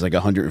 50 is like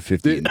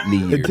 150 in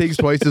years. It takes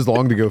twice as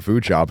long to go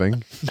food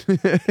shopping.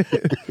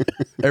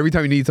 Every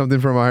time you need something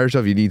from a higher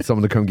shelf, you need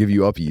someone to come give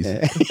you uppies.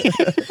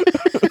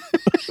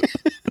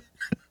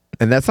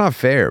 And that's not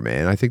fair,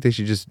 man. I think they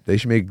should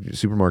make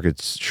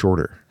supermarkets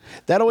shorter.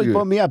 That always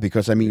bummed me out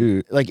because I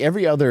mean, like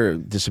every other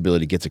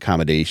disability gets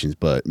accommodations,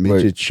 but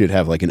midgets should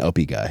have like an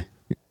uppy guy.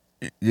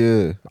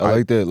 Yeah, I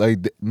like that.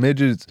 Like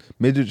midgets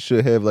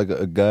should have like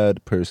a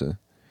guide person,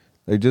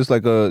 like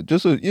like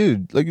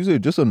you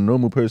said, just a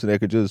normal person that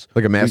could just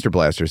like a Master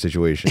Blaster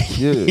situation.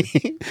 Yeah,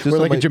 or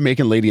like a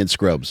Jamaican lady in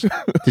scrubs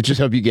to just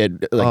help you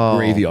get like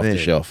gravy off the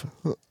shelf.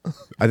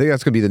 I think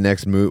that's gonna be the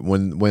next move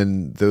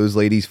when those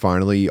ladies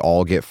finally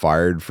all get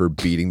fired for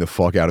beating the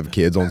fuck out of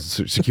kids on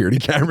security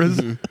cameras.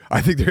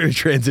 I think they're gonna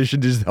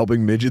transition to just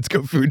helping midgets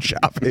go food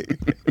shopping.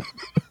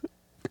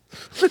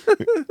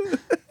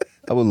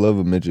 I would love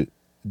a midget,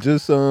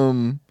 just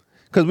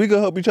because we could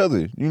help each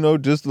other.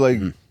 Just like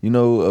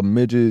a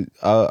midget,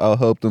 I'll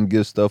help them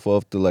get stuff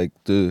off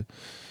the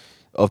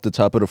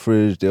top of the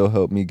fridge. They'll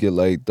help me get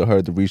like the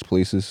hard to reach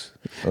places.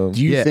 Do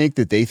you think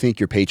that they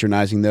think you're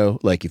patronizing though?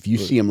 Like if you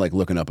see him like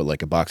looking up at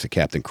like a box of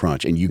Captain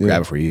Crunch and you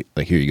grab it for you,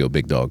 like here you go,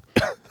 big dog.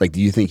 Like,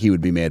 do you think he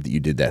would be mad that you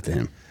did that to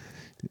him?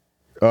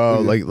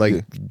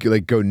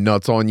 Like go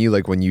nuts on you,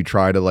 like when you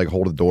try to like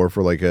hold a door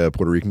for like a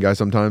Puerto Rican guy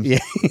sometimes. Yeah,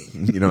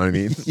 you know what I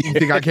mean. You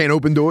think I can't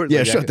open doors?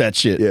 Yeah, shut that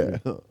shit. Yeah.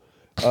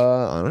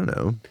 I don't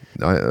know.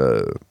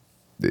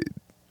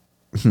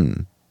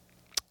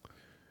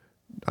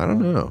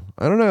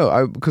 I don't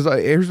know. Because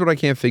here's what I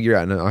can't figure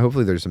out. And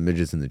hopefully there's some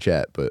midgets in the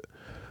chat, but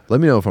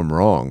let me know if I'm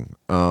wrong.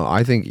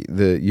 I think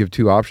that you have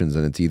two options,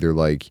 and it's either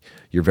like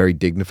you're very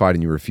dignified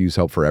and you refuse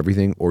help for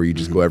everything, or you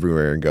just go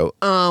everywhere and go,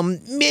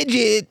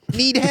 midget,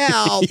 need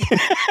help.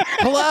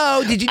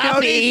 Hello, did you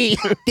notice?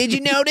 Did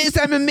you notice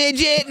I'm a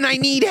midget and I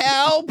need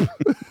help?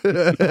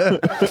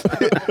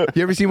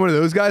 You ever seen one of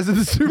those guys at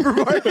the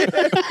supermarket?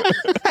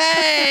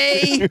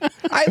 Hey,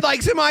 I'd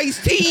like some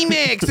iced tea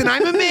mix and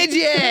I'm a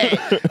midget.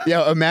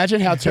 Yeah,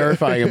 imagine how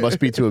terrifying it must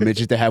be to a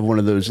midget to have one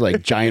of those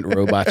like giant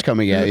robots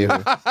coming at you.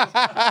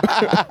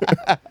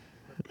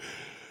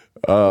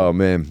 Oh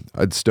man,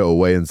 I'd stow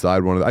away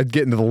inside one of I'd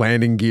get into the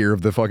landing gear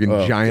of the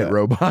fucking giant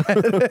robot.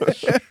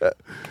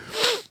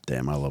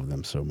 Damn, I love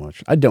them so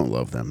much. I don't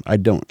love them. I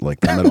don't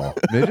like them at all.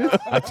 Midgets?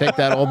 I take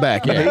that all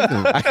back. Yeah.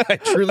 I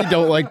truly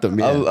don't like them.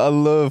 Yeah. I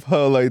love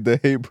how like the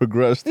hate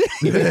progressed.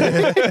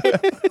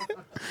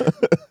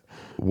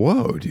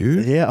 Whoa,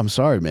 dude. Yeah, I'm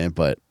sorry, man,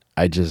 but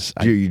I just...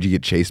 Did you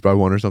get chased by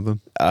one or something?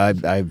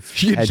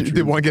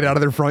 Did one get out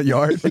of their front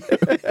yard?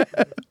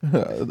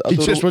 He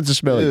just wants to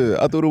smell it.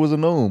 Yeah, I thought it was a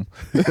gnome.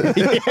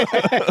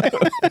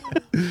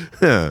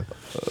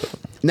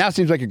 Now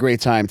seems like a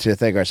great time to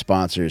thank our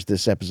sponsors.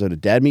 This episode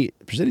of Dad Meat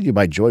presented to you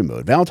by Joy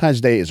Mode.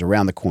 Valentine's Day is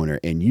around the corner,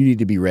 and you need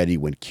to be ready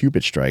when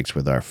Cupid strikes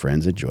with our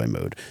friends at Joy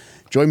Mode.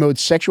 Joy Mode's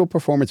Sexual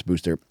Performance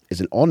Booster is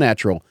an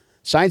all-natural,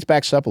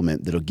 science-backed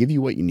supplement that'll give you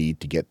what you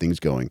need to get things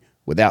going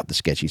without the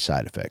sketchy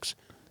side effects.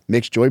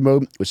 Mix Joy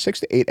Mode with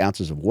 6 to 8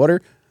 ounces of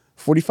water,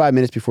 45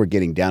 minutes before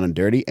getting down and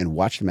dirty, and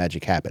watch the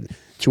magic happen.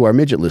 To our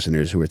midget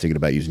listeners who are thinking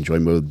about using Joy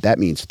Mode, that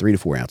means 3 to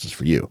 4 ounces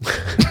for you.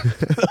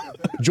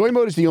 Joy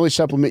Mode is the only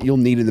supplement you'll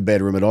need in the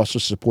bedroom. It also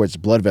supports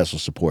blood vessel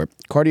support,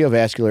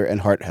 cardiovascular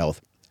and heart health,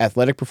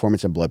 athletic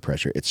performance, and blood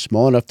pressure. It's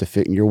small enough to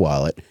fit in your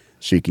wallet,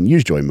 so you can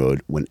use Joy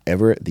Mode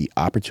whenever the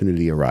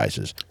opportunity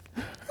arises.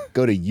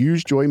 Go to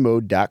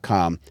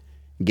usejoymode.com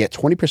and get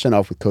 20%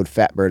 off with code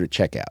FATBIRD at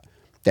checkout.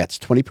 That's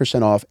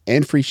 20% off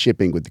and free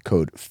shipping with the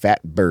code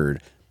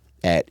FATBIRD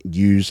at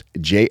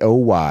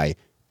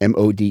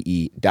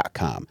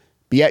usejoymode.com.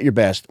 Be at your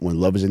best when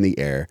love is in the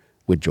air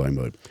with Joy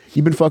Mode.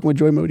 You been fucking with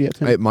Joy Mode yet,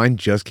 Tim? Mine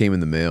just came in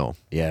the mail.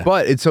 Yeah.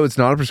 But it's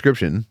not a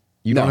prescription.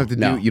 You don't have to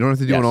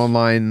do an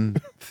online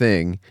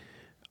thing.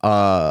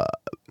 I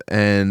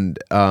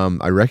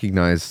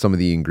recognized some of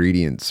the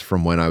ingredients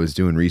from when I was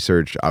doing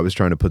research. I was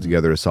trying to put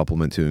together a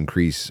supplement to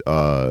increase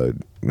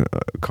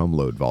cum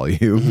load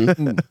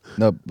volume.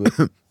 No,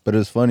 but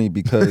it's funny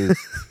because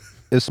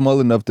it's small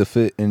enough to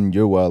fit in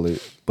your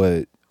wallet,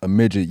 but a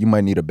midget, you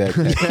might need a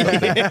backpack.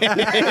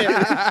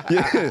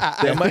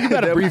 You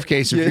got a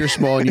briefcase if you're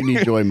small and you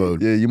need Joy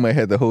Mode. Yeah, you might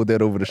have to hold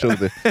that over the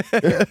shoulder.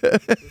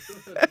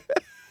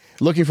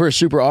 Looking for a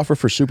super offer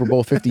for Super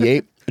Bowl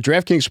 58?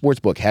 DraftKings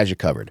Sportsbook has you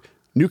covered.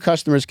 New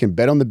customers can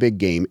bet on the big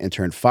game and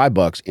turn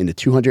 $5 into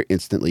 $200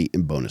 instantly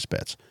in bonus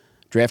bets.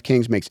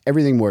 DraftKings makes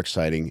everything more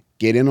exciting.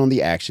 Get in on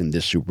the action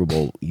this Super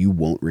Bowl. You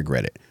won't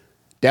regret it.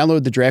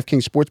 Download the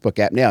DraftKings Sportsbook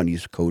app now and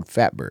use code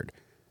FATBIRD.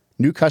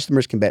 New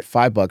customers can bet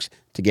 $5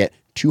 to get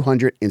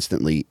 $200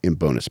 instantly in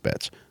bonus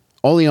bets.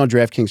 Only on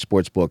DraftKings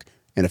Sportsbook,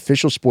 an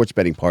official sports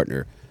betting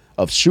partner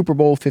of Super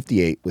Bowl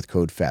 58 with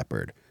code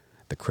FATBIRD.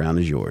 The crown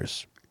is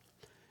yours.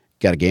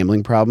 Got a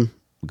gambling problem?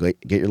 Get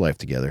your life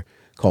together.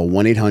 Call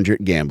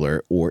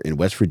 1-800-GAMBLER or in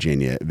West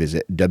Virginia,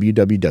 visit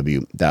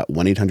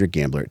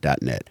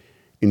www.1800gambler.net.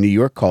 In New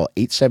York, call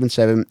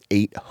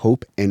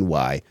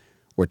 877-8-HOPE-NY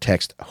or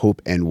text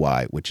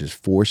HOPE-NY, which is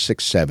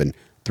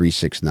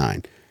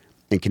 467-369.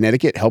 In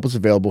Connecticut, help is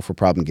available for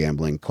problem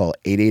gambling. Call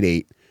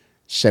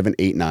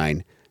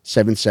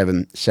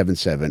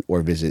 888-789-7777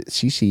 or visit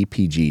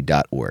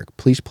ccpg.org.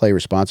 Please play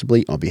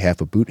responsibly on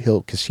behalf of Boot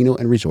Hill Casino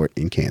and Resort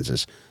in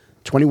Kansas.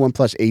 21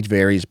 plus age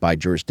varies by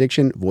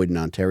jurisdiction, void in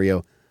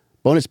Ontario.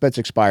 Bonus bets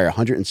expire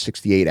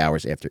 168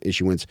 hours after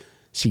issuance.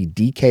 See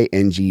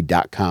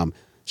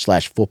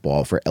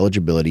dkng.com/football for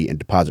eligibility and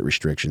deposit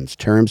restrictions,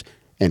 terms,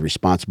 and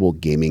responsible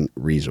gaming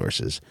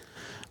resources.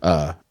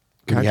 Can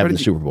I have in the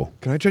Super Bowl?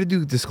 Can I try to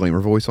do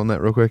disclaimer voice on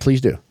that real quick? Please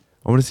do.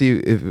 I want to see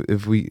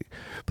if we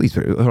please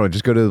hold on.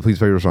 Just go to the please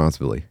play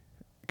responsibly.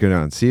 Go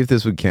down. See if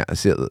this would count.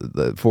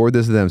 Forward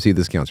this to them. See if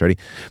this counts. Ready?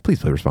 Please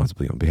play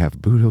responsibly on behalf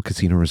of Boot Hill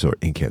Casino Resort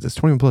in Kansas.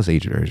 21 plus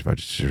age varies by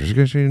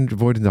jurisdiction.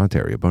 Void in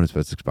Ontario. Bonus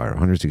bets expire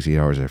 168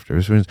 hours after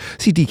issuance.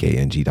 See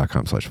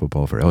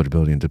dkng.com/football for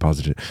eligibility and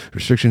deposit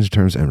restrictions,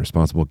 terms, and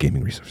responsible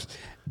gaming resources.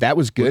 That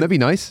was good. Wouldn't that be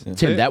nice? Yeah.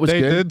 Tim, that was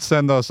good. They did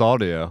send us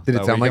audio. Did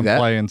it sound like that?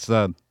 Play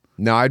instead.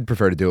 No, I'd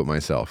prefer to do it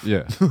myself.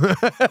 Yeah.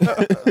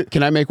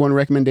 Can I make one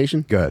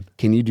recommendation? Go ahead.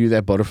 Can you do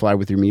that butterfly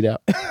with your meat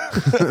out?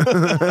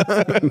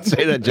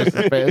 Say that just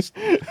as fast.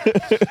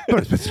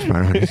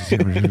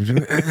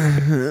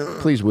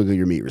 Please wiggle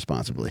your meat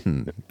responsibly.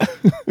 Who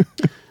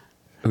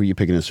are you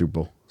picking in Super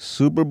Bowl?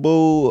 Super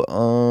Bowl,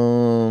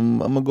 I'm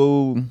gonna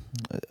go.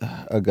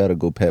 I gotta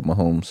go Pat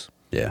Mahomes.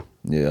 Yeah.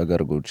 Yeah, I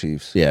gotta go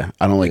Chiefs. Yeah,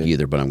 I don't like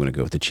either, but I'm going to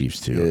go with the Chiefs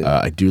too.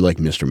 Yeah. I do like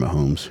Mr.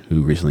 Mahomes,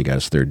 who recently got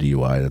his 3rd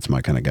DUI. That's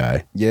my kind of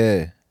guy.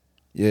 Yeah.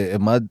 If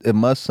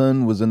my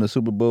son was in the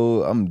Super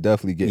Bowl, I'm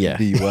definitely getting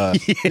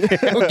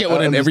DUI. We'll get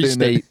one in every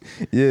state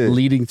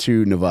leading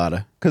to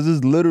Nevada. Because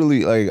it's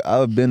literally like,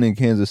 I've been in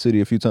Kansas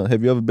City a few times.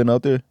 Have you ever been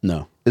out there?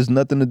 No. It's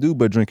nothing to do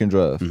but drink and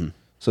drive. Mm-hmm.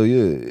 So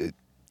I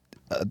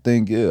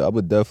think I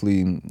would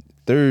definitely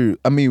third.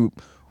 I mean,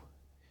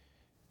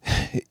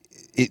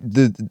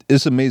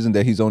 it's amazing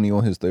that he's only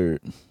on his 3rd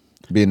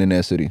being in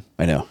that city.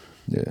 I know.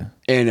 Yeah.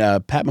 And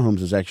Pat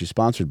Mahomes was actually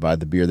sponsored by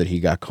the beer that he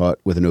got caught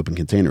with an open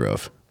container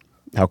of.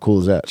 How cool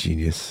is that?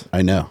 Genius.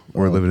 I know.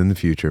 We're living in the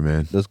future,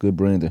 man. That's good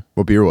branding.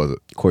 What beer was it?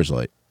 Coors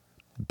Light.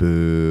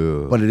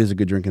 Boo. But it is a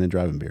good drinking and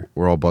driving beer.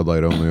 We're all Bud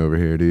Light only over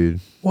here, dude.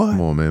 What?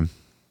 Come on, man.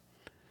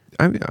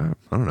 I mean, I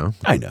don't know.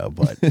 I know,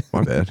 but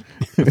My bad.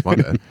 That's my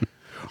bad.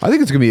 I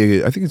think it's gonna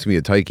be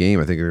a tight game.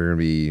 I think they're gonna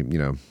be,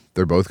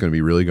 they're both gonna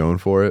be really going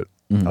for it.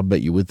 I'll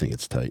bet you would think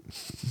it's tight. I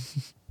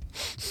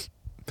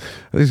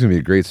think it's gonna be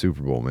a great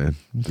Super Bowl, man.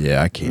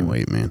 Yeah, I can't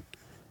wait, man.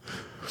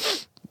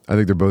 I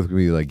think they're both gonna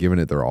be like giving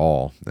it their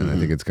all, and I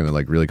think it's gonna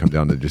like really come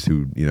down to just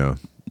who,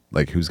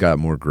 like who's got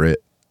more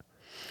grit.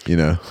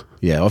 Yeah,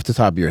 off the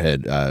top of your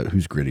head,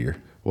 who's grittier?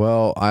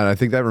 Well, I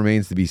think that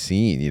remains to be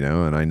seen,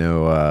 and I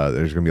know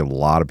there's going to be a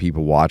lot of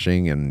people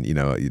watching, and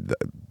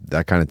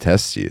that kind of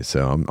tests you.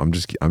 So I'm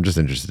just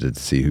interested to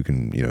see who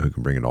can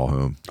bring it all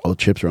home. All the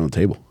chips are on the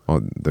table.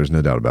 Oh, there's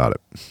no doubt about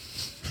it.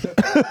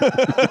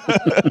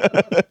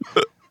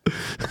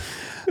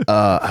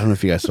 I don't know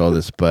if you guys saw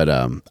this, but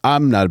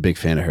I'm not a big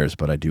fan of hers,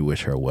 but I do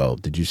wish her well.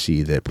 Did you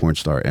see that porn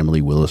star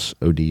Emily Willis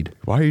OD'd?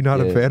 Why are you not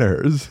a fan of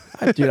hers?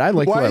 Dude, I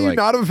like. Why are you like.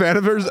 not a fan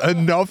of hers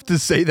enough to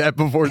say that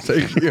before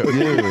saying she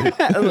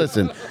OD'd?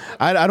 Listen,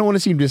 I don't want to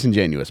seem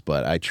disingenuous,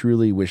 but I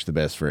truly wish the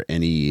best for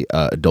any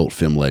adult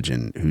film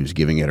legend who's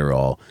giving it her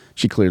all.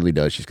 She clearly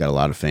does. She's got a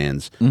lot of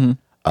fans.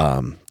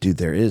 Dude,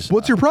 there is.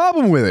 What's your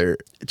problem with her?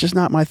 It's just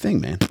not my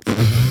thing, man.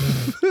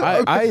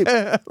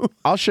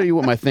 I'll show you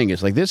what my thing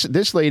is. Like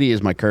this lady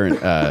is my current,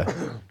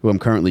 who I'm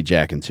currently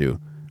jacking to.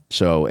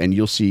 So, and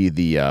you'll see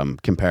the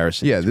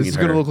comparison. Yeah, this is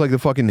going to look like the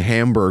fucking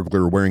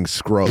Hamburglar wearing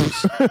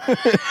scrubs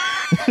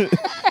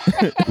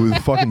with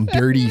fucking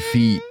dirty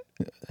feet.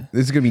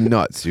 This is going to be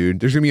nuts, dude.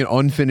 There's going to be an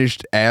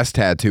unfinished ass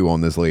tattoo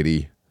on this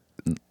lady.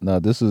 Nah,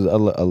 this is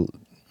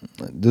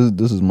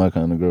this is my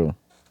kind of girl.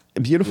 A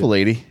beautiful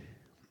lady.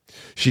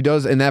 She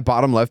does, in that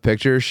bottom left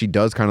picture, she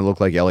does kind of look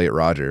like Elliot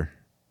Rodger.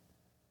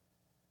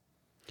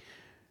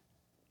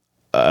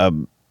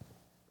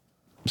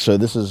 So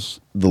this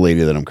is the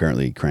lady that I'm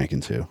currently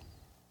cranking to.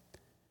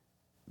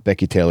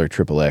 Becky Taylor,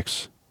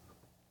 XXX.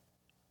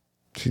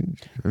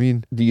 I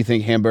mean, do you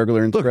think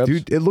Hamburglar and look, scrubs?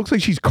 dude, it looks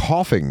like she's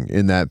coughing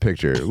in that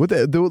picture. Look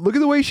at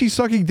the way she's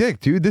sucking dick,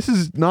 dude.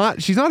 She's not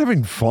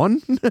having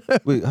fun.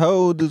 Wait, how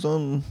old is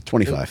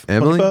 25.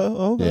 Emily? 25?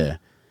 Oh, okay. Yeah,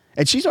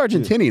 and she's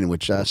Argentinian,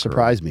 which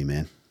surprised me,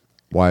 man.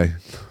 Why?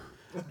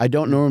 I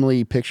don't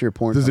normally picture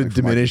porn. Does it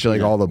diminish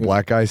like all the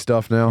black guy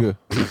stuff now? Yeah.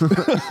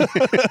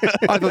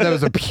 I thought that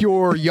was a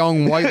pure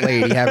young white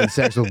lady having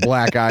sex with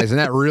black guys, and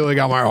that really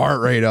got my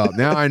heart rate up.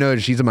 Now I know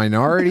that she's a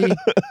minority.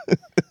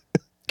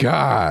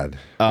 God.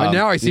 But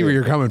now I see where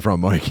you're coming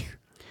from, Mike.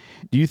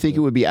 Do you think it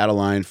would be out of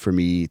line for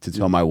me to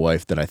tell my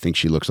wife that I think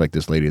she looks like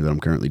this lady that I'm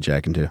currently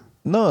jacking to?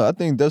 No, I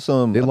think that's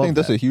I think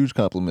that's a huge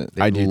compliment.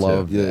 I do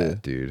love too.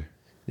 that, dude.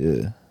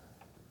 Yeah.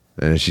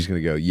 And she's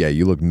gonna go, yeah,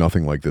 you look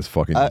nothing like this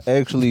fucking. I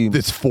actually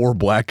this 4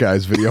 black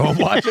guys video I'm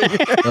watching.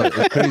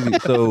 it's crazy.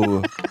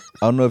 So I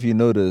don't know if you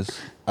know this.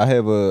 I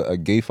have a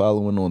gay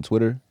following on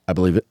Twitter. I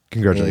believe it.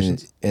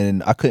 Congratulations.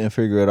 And I couldn't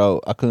figure it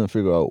out. I couldn't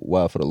figure out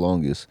why for the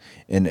longest.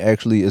 And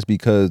actually, it's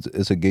because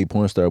it's a gay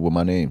porn star with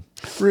my name.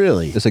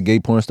 Really? It's a gay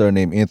porn star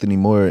named Anthony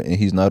Moore, and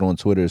he's not on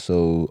Twitter.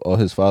 So all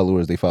his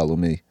followers, they follow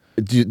me.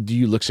 Do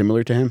you look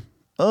similar to him?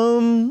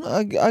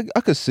 I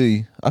could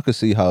see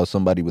how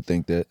somebody would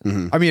think that.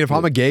 Mm-hmm. I mean, if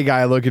I'm a gay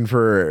guy looking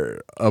for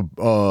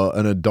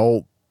an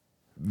adult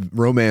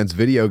romance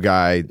video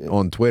guy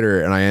on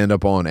Twitter, and I end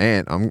up on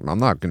Ant, I'm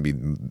not going to be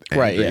angry,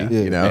 Right? Yeah.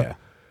 you know. Yeah.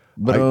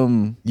 But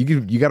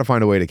you got to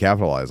find a way to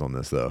capitalize on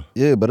this, though.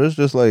 yeah, but it's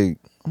just like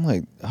I'm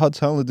like, how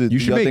talented do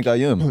y'all think I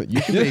am?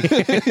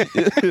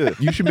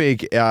 You should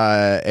make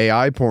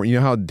AI porn. You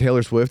know how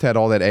Taylor Swift had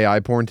all that AI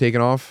porn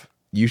taken off?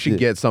 You should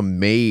get some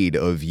made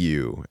of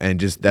you, and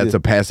just that's a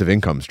passive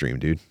income stream,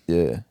 dude.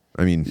 Yeah.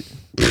 I mean,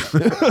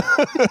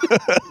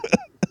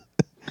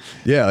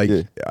 yeah, like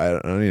I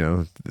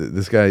don't,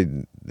 this guy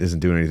isn't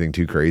doing anything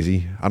too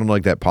crazy. I don't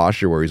like that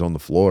posture where he's on the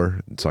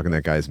floor sucking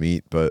that guy's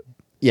meat, but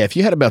Yeah, if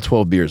you had about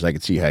 12 beers, I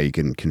could see how you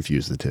can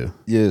confuse the two.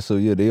 Yeah, so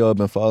yeah, they all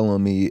been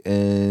following me,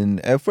 and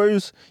at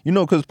first,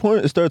 because porn,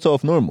 it starts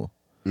off normal.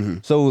 Mm-hmm.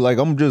 So like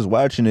I'm just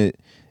watching it,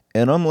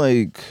 and I'm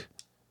like,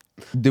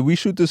 did we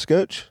shoot this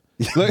sketch?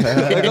 Like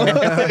I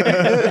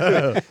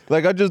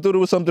just thought it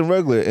was something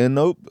regular, and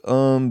nope.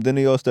 Then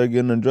they all start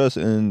getting undressed,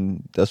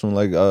 and that's when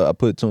I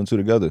put 2 and 2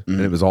 together. and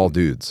it was all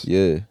dudes.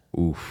 Yeah,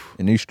 Oof.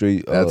 and these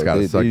straight. That's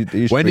gotta suck.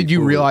 they When did you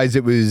straightforward. realize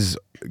it was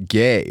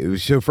gay? It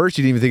was, so first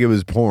you didn't even think it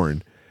was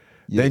porn.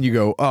 Yeah. Then you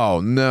go,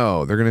 oh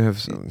no, they're gonna have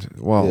some.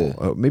 Well,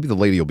 Yeah. maybe the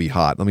lady will be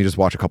hot. Let me just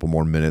watch a couple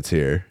more minutes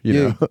here. You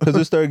Yeah, know? because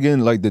it started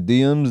getting like the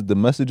DMs, the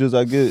messages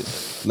I get,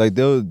 like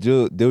they'll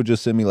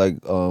just send me like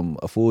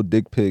a full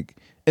dick pic,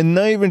 and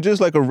not even just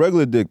like a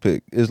regular dick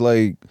pic. It's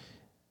like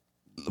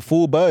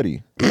full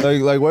body.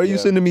 Like why are you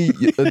sending me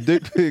a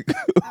dick pic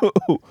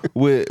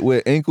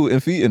with ankle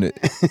and feet in it?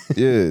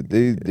 Yeah,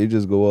 they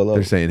just go all They're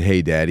out. saying,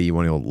 "Hey, Daddy, you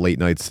want a late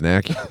night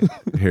snack?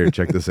 Here,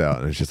 check this out."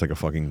 And it's just like a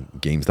fucking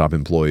GameStop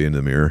employee in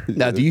the mirror.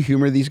 Now, do you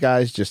humor these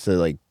guys just to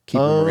like keep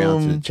them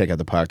around to check out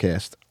the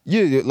podcast?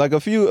 Yeah, like a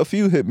few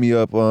hit me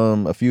up.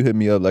 A few hit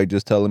me up like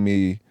just telling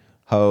me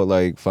how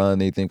like fine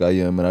they think I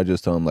am, and I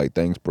just tell them like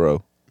thanks,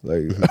 bro.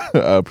 Like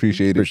I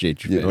appreciate it.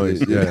 Appreciate you.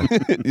 Yeah,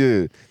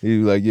 yeah. He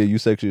was like, yeah, you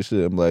sexy as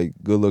shit. I'm like,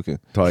 good looking.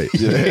 Tight.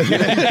 Yeah.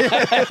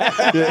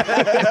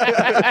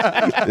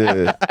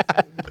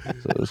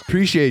 So it's,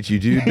 Appreciate you,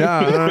 dude.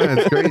 No,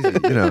 it's crazy.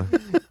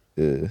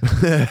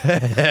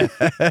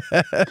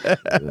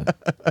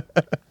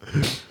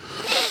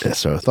 yeah.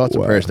 So thoughts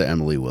and prayers to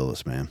Emily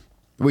Willis, man.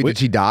 Wait, did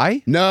she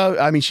die? No,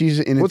 I mean she's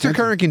in What's her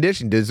current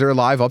condition? Is there a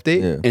live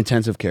update? Yeah.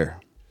 intensive care.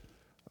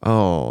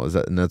 Oh,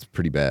 and that's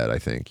pretty bad, I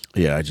think.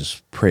 Yeah, I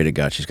just pray to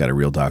God she's got a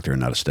real doctor and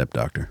not a step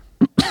doctor.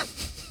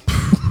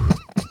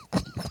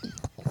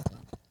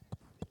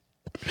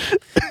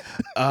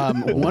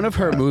 One of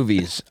her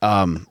movies.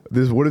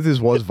 What if this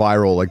was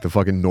viral, like the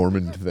fucking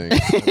Norman thing?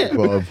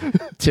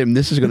 Tim,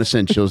 this is going to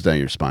send chills down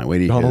your spine. Wait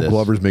till you hear Donald this.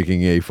 Glover's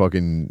making a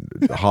fucking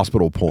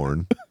hospital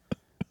porn.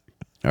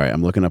 All right,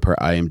 I'm looking up her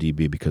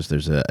IMDb because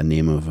there's a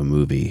name of a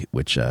movie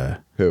which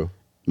Who?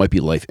 might be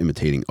life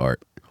imitating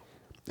art.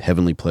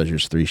 Heavenly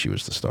Pleasures 3. She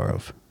was the star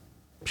of.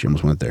 She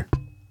almost went there.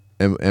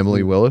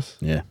 Emily Willis?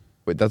 Yeah.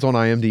 Wait, that's on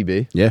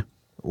IMDb? Yeah.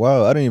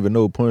 Wow, I didn't even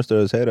know porn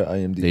stars had an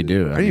IMDb. They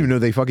do. I didn't even know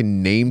they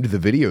fucking named the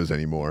videos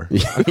anymore.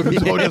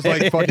 It's all just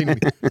like fucking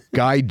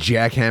guy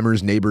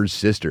jackhammers neighbor's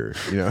sister,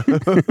 you know?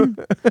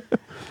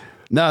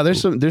 No,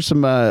 there's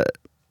some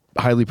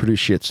highly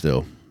produced shit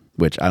still,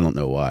 which I don't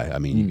know why. I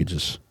mean, you could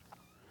just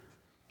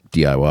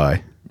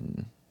DIY.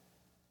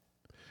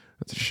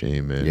 That's a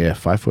shame, man. Yeah,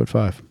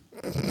 5'5".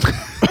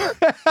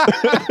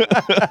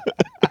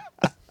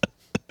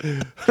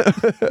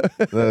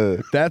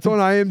 That's on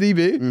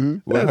IMDb? Mm-hmm.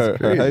 What, That's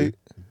her height?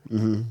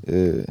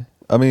 Yeah.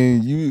 I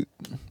mean,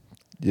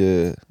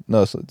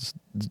 no, so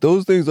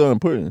those things are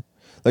important.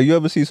 Like, you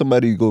ever see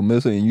somebody go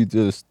missing and you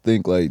just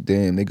think like,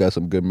 damn, they got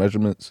some good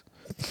measurements?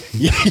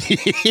 Yeah,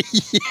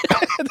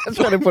 that's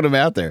why they put them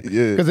out there.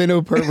 Yeah. Because they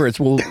know perverts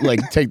will like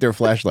take their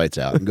flashlights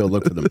out and go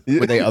look for them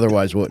where they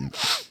otherwise wouldn't.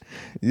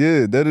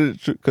 Yeah, that is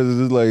true. Because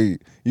it's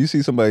like, you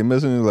see somebody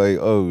missing, and like,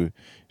 oh,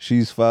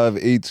 she's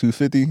 5'8",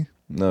 250.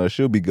 No,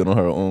 she'll be good on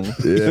her own.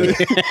 Yeah.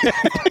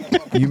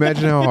 You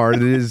imagine how hard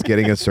it is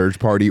getting a search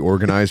party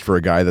organized for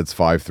a guy that's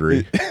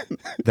 5'3".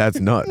 That's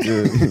nuts.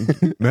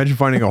 Imagine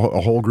finding a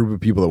whole group of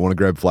people that want to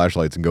grab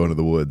flashlights and go into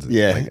the woods.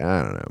 Yeah. Like,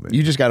 I don't know, man.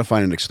 You just got to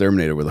find an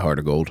exterminator with a heart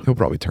of gold. He'll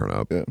probably turn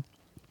up. Yeah.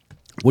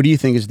 What do you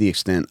think is the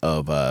extent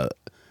of a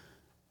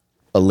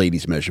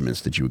lady's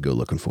measurements that you would go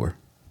looking for?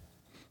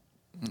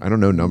 I don't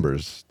know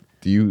numbers.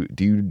 Do you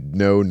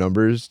know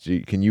numbers?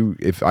 Can you,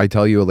 if I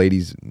tell you a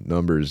lady's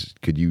numbers,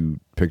 could you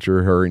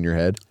picture her in your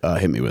head?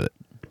 Hit me with it.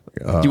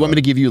 Do you want me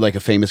to give you like a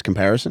famous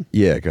comparison?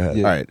 Yeah, go ahead.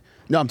 All right.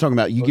 No, I'm talking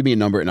about you give me a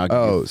number and I'll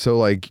give you. So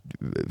like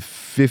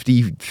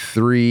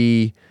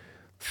 53,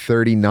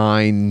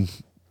 39,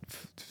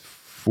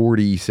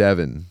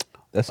 47.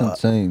 That's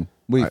insane.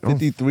 Wait,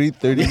 53,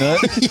 39?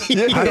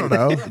 I don't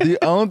know. I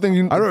don't think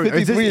you. I don't know.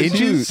 Is this 53 is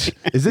inches? huge.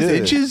 Is this Yeah.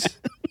 inches?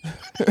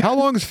 How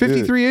long is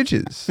 53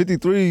 inches?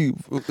 53.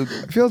 I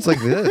feel it's like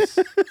this.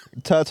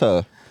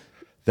 Tata.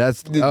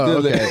 That's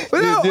okay.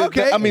 But no,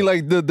 okay. I mean,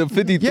 like the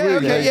 53. Yeah,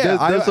 okay, yeah.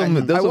 That's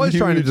I was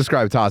trying to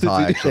describe Tata.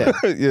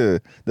 Actually. Yeah,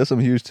 that's some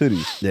huge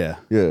titties. Yeah.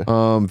 Yeah.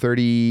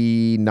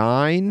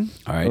 39,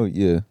 All right. Oh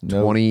yeah.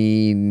 No.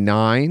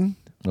 29,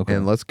 Okay.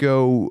 and let's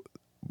go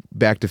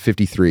back to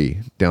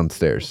 53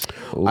 downstairs.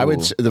 I would.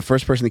 Ooh. The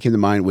first person that came to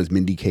mind was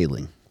Mindy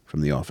Kaling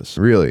from The Office.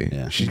 Really?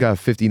 Yeah. She's got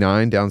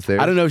 59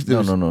 downstairs. I don't know if No,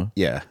 there's, no.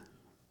 Yeah,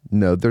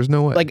 No, there's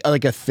no way.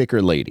 like a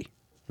thicker lady,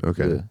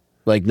 okay. Yeah.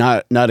 like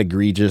not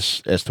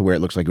egregious as to where it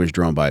looks like it was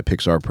drawn by a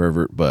Pixar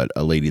pervert, but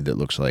a lady that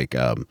looks like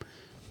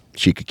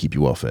she could keep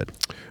you well fed.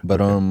 But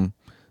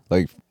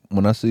like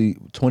when I see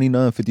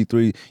 29,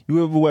 53,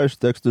 you ever watch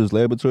Dexter's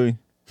Laboratory?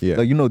 Yeah.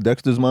 Like, you know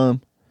Dexter's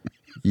mom?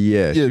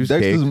 Yeah. She was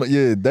cake.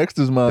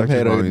 Dexter's mom Dexter's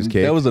had mom was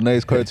cake. that was a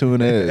nice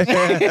cartoon ass.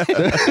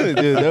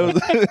 that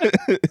was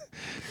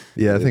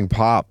Yeah, that thing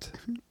popped.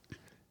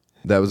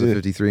 That was a Yeah.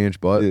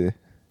 53-inch butt. yeah.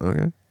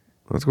 Okay.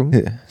 That's cool.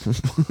 Yeah.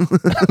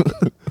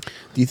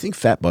 Do you think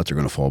fat butts are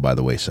going to fall by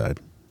the wayside?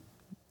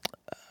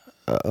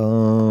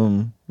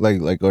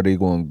 Like are they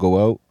going to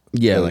go out?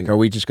 Yeah, like are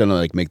we just going to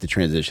like make the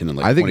transition in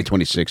like I think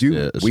 2026 dude,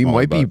 to a we smaller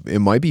might butt? be. It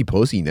might be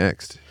pussy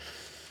next.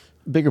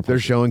 Bigger They're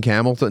pussy. showing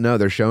camel toe. No,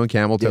 they're showing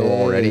camel toe Yeah.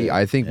 already.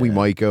 I think we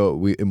might go.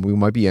 We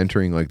might be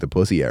entering like the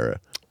pussy era.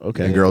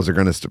 Okay. And girls are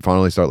going to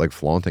finally start like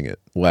flaunting it.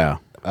 Wow.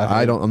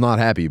 I'm not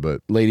happy, but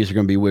Ladies are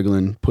going to be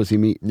wiggling pussy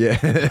meat.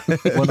 yeah.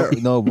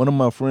 One of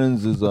my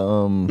friends is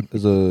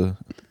a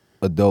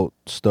adult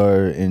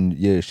star, and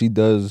yeah, she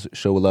does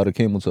show a lot of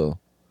camel toe.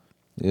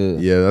 Yeah.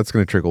 Yeah, that's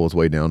going to trickle its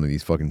way down to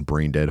these fucking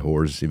brain dead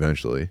whores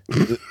eventually.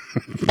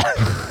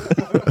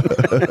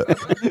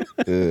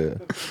 Yeah.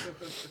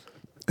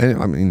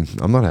 And, I mean,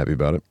 I'm not happy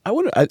about it.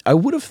 I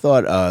would have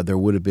thought there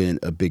would have been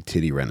a big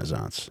titty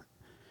renaissance.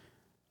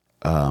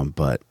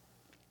 But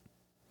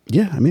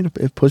yeah, I mean,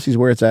 if pussy's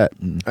where it's at,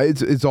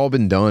 It's all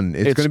been done.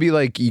 It's It's- going to be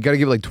like, you got to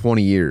give like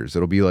 20 years.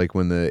 It'll be like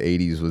when the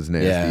 80s was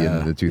nasty Yeah.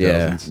 and the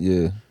 2000s.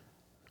 Yeah.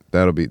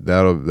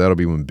 That'll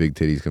be when big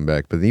titties come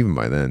back. But even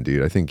by then,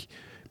 dude, I think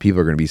people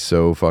are going to be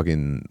so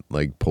fucking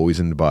like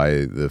poisoned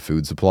by the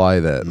food supply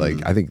that like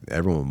I think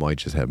everyone might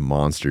just have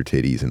monster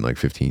titties in like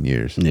 15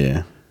 years.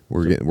 yeah.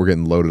 We're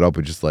getting loaded up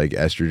with just like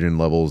estrogen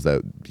levels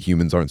that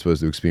humans aren't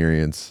supposed to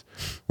experience.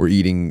 We're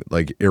eating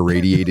like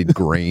irradiated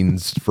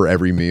grains for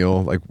every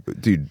meal. Like,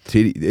 dude,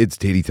 it's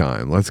titty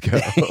time. Let's go.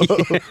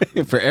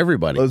 For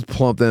everybody. Let's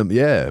plump them.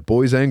 Yeah,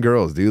 boys and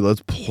girls, dude.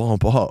 Let's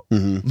plump up.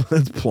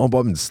 Let's plump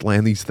up and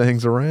slam these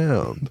things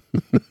around.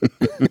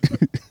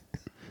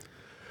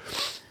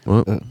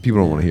 Well, people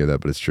don't want to hear that,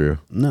 but it's true.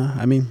 No,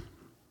 I mean,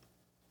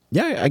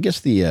 yeah, I guess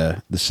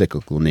the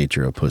cyclical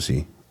nature of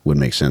pussy would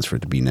make sense for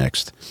it to be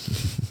next.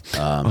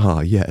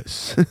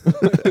 Yes.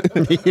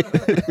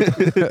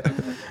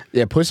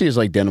 Yeah, pussy is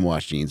like denim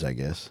wash jeans, I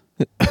guess.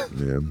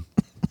 Yeah.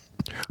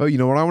 Oh, you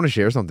know what? I want to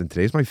share something.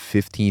 Today's my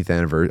 15th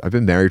anniversary. I've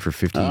been married for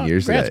 15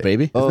 years Congrats, today.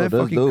 baby. Isn't that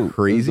that's fucking dope.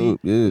 crazy? That's dope.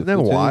 Yeah, Isn't that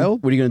 15.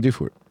 wild? What are you going to do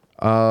for it?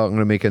 I'm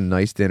gonna make a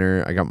nice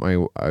dinner. I got my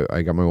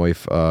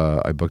wife.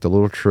 I booked a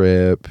little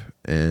trip,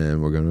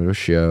 and we're going to a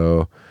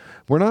show.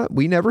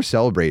 We never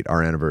celebrate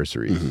our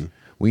anniversaries. Mm-hmm.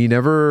 We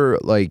never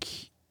like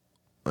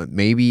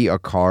maybe a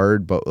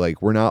card, but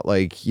like we're not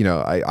like, you know,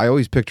 I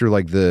always picture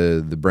like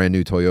the brand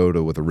new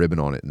Toyota with a ribbon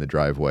on it in the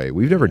driveway.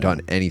 We've never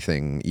done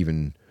anything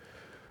even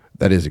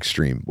that is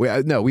extreme. We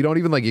don't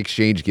even like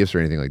exchange gifts or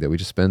anything like that. We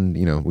just spend,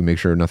 you know, we make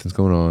sure nothing's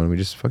going on. We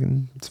just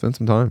fucking spend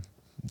some time,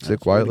 sit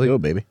quietly. Go,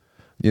 baby.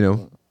 You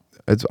know,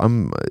 it's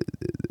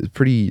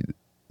pretty.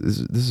 This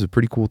is a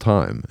pretty cool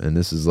time, and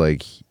this is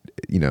like,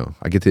 you know,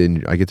 I get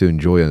to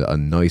enjoy a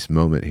nice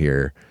moment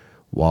here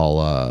while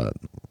I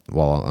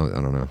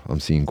don't know, I'm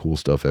seeing cool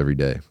stuff every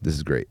day. This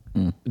is great.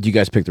 Do you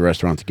guys pick the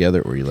restaurant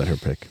together, or you let her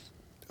pick?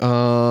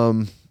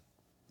 Well,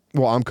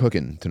 I'm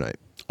cooking tonight.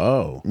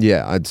 Oh,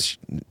 Yeah, it's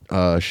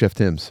Chef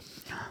Tim's.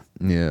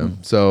 Yeah,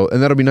 so,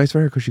 and that'll be nice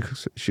for her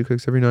because she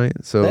cooks every night.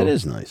 So that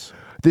is nice.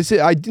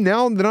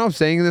 Now that I'm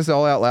saying this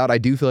all out loud, I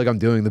do feel like I'm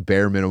doing the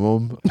bare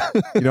minimum.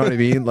 You know what I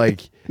mean?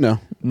 Like, No,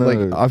 like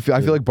I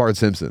feel like Bart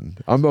Simpson.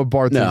 I'm a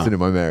Bart No. Simpson in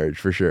my marriage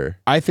for sure.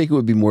 I think it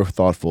would be more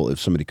thoughtful if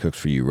somebody cooks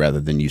for you rather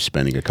than you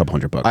spending a couple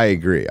 $100. I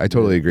agree. I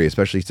totally agree,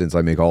 especially since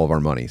I make all of our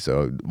money.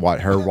 So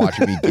her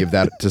watching me give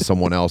that to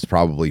someone else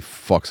probably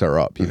fucks her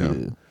up, you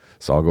know.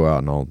 So I'll go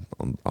out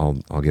and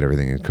I'll get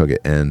everything and cook it.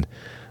 And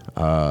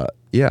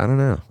yeah, I don't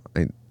know.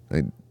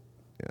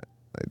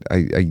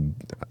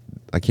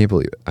 I can't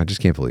believe it. I just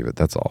can't believe it.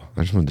 That's all.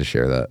 I just wanted to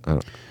share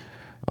that.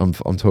 I'm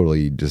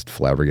totally just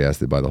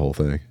flabbergasted by the whole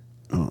thing.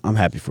 Oh, I'm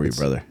happy for you,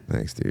 brother.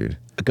 Thanks, dude.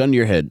 A gun to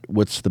your head.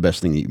 What's the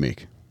best thing that you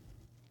make?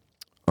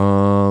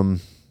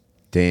 Damn.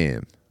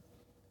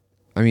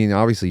 I mean,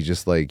 obviously,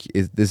 just like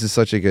this is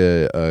such like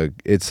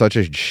it's such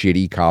a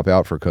shitty cop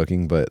out for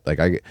cooking, but like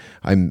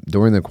I'm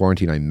during the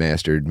quarantine, I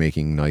mastered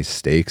making nice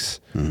steaks.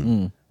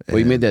 Mm-hmm. Well,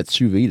 you made that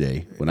sous vide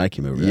day when I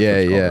came over. That's Yeah, what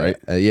it's yeah, called,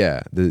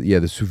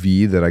 right? the sous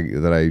vide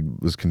that I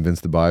was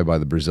convinced to buy by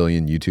the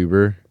Brazilian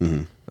YouTuber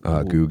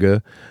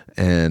Guga,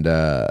 and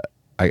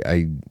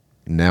I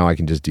now I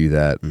can just do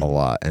that a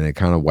lot, and it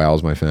kind of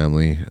wows my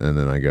family. And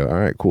then I go, all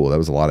right, cool. That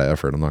was a lot of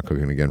effort. I'm not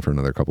cooking again for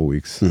another couple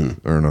weeks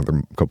or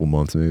another couple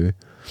months maybe.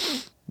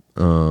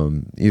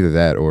 Either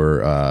that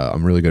or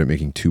I'm really good at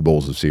making 2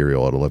 bowls of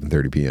cereal at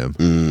 11:30 p.m.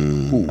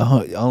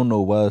 I don't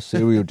know why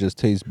cereal just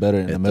tastes better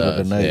in the middle of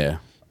the night. Yeah.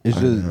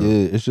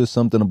 It's just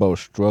something about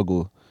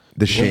struggle.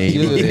 The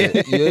shame of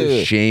it, Yeah.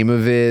 the shame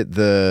of it,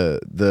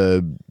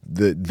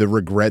 the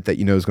regret that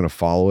you know is going to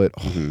follow it.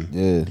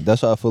 Yeah,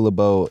 that's how I feel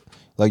about,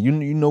 like, you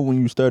know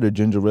when you start a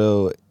ginger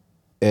ale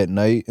at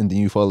night and then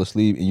you fall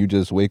asleep and you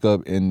just wake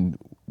up and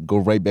go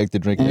right back to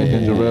drinking that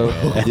ginger ale.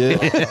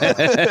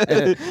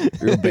 Yeah.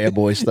 Real bad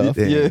boy stuff.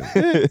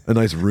 Yeah. A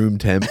nice room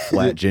temp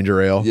flat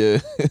ginger ale. Yeah.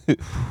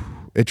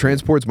 It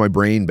transports my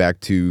brain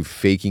back to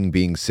faking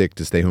being sick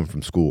to stay home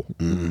from school,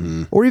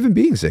 or even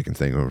being sick and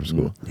staying home from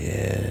school.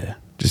 Yeah.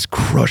 Just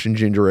crushing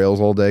ginger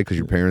ales all day because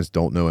your parents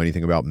don't know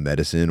anything about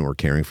medicine or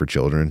caring for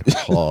children.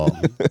 Oh,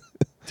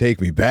 take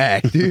me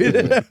back,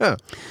 dude.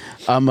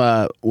 One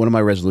of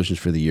my resolutions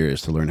for the year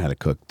is to learn how to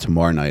cook.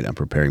 Tomorrow night, I'm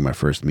preparing my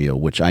first meal,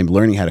 which I'm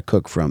learning how to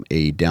cook from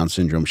a Down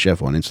syndrome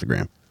chef on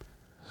Instagram.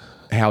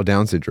 How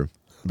Down syndrome?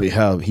 But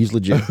how he's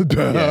legit.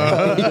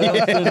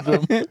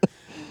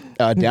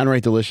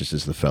 Downright Delicious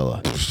is the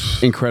fella.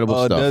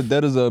 Incredible stuff.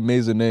 That is an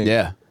amazing name.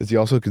 Yeah. Is he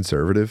also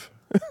conservative?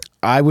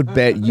 I would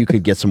bet you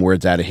could get some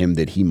words out of him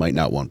that he might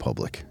not want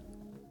public.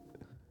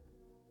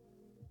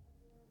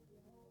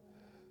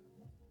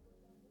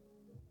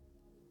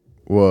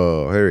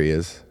 Whoa, there he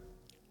is.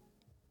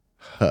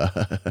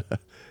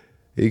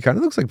 He kind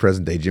of looks like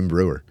present day Jim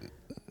Brewer.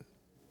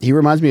 He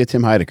reminds me of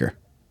Tim Heidecker.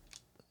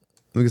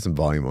 Let me get some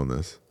volume on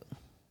this.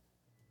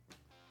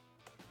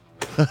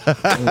 Pick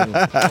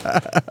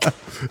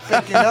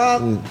it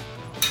up.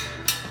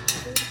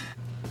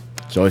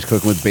 He's always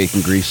cooking with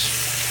bacon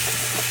grease.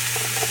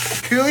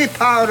 Chili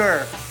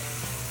powder.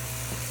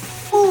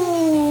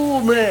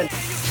 Ooh, man.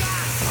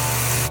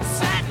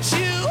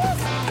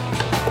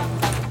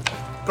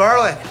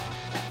 Garlic.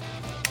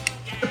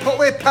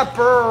 Chipotle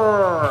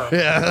pepper.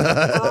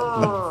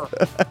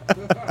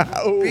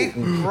 Beef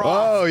broth.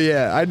 Oh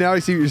yeah, I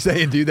see what you're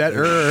saying, dude. That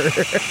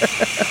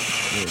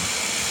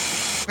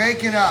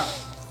Bake it up.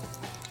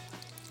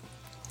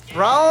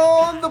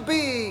 Brown the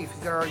beef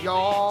there,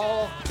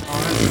 y'all.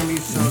 Oh, that's gonna be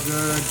so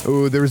good.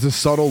 Oh, there was a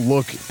subtle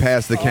look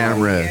past the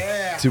camera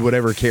yeah. to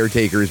whatever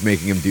caretaker is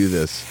making him do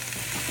this.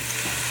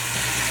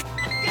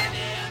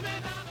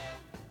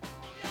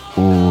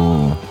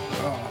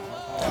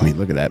 I mean,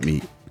 look at that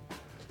meat.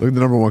 Look at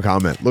the #1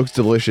 comment. Looks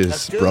delicious,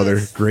 That's good.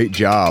 brother. Great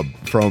job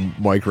from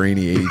Mike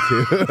Rainey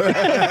 82.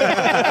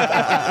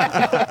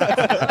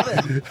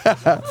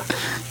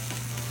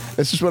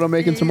 This is what I'm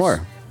making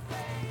tomorrow.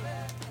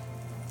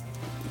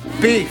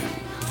 Beef.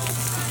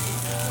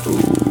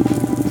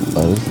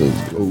 Oh, this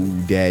looks good.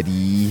 Oh,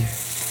 daddy.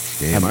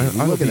 Damn, I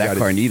hope Look he at that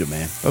got carnita,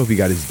 man. I hope he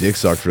got his dick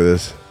sucked for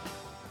this.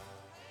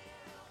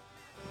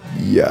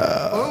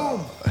 Yeah.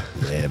 Boom.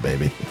 Yeah,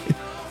 baby.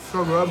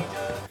 So rub.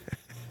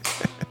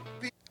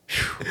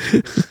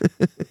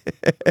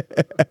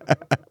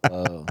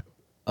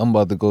 I'm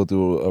about to go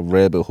through a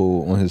rabbit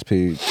hole on his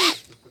page.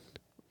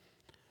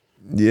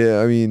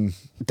 Yeah, I mean,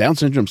 Down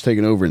syndrome's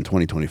taking over in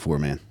 2024,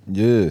 man.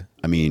 Yeah.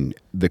 I mean,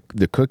 the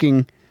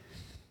cooking,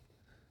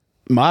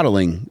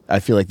 modeling, I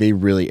feel like they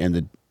really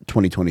ended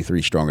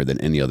 2023 stronger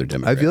than any other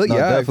demographic. I feel like No,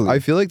 yeah, definitely. I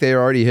feel like they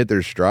already hit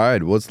their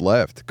stride. What's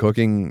left?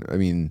 Cooking. I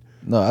mean,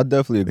 No, I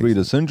definitely agree.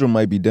 The syndrome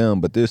might be down,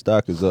 but their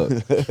stock is up.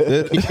 they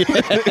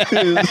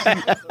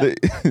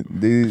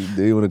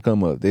want to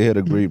come up. They had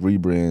a great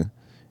rebrand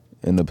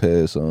in the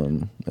past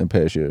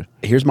year.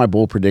 Here's my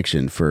bold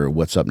prediction for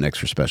what's up next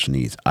for special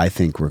needs. I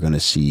think we're going to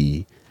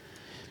see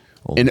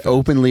an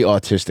openly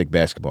autistic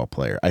basketball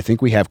player. I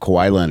think we have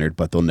Kawhi Leonard,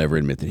 but they'll never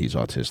admit that he's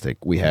autistic.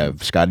 We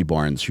have Scotty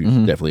Barnes, who's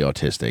definitely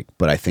autistic,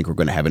 but I think we're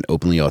going to have an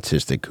openly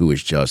autistic who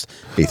is just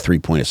a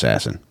 3-point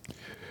assassin.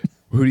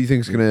 who do you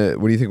think's gonna?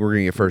 What do you think we're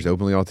gonna get first?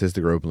 Openly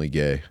autistic or openly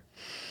gay?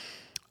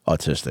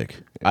 Autistic.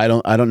 I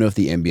don't know if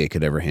the NBA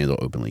could ever handle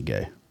openly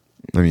gay.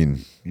 I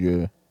mean,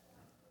 Yeah.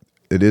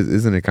 it is.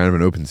 Isn't it kind of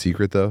an open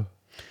secret though?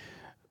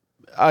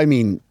 I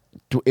mean,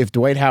 if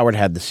Dwight Howard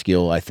had the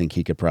skill, I think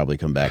he could probably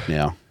come back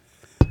now.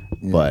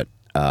 But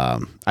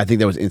I think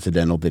that was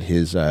incidental that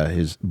his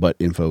butt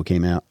info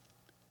came out.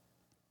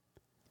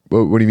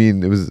 What do you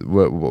mean? It was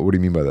what? What do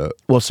you mean by that?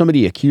 Well,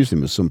 somebody accused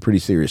him of some pretty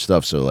serious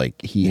stuff, so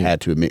like he had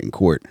to admit in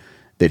court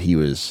that he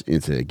was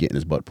into getting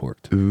his butt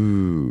porked.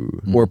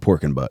 Ooh. Or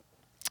pork and butt.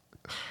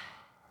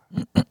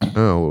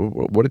 Oh,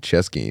 what a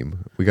chess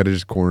game! We got to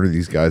just corner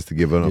these guys to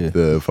give up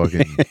the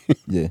fucking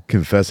Yeah.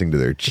 confessing to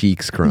their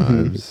cheeks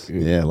crimes.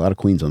 Yeah, a lot of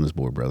queens on this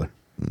board, brother.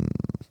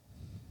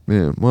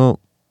 Yeah. Well,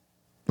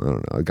 I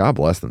don't know. God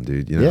bless them,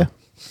 dude. You know? Yeah.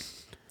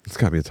 It's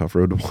got to be a tough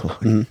road to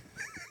walk.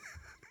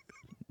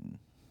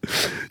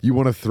 You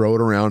want to throw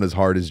it around as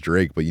hard as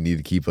Drake, but you need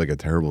to keep like a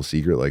terrible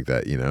secret like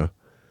that, you know?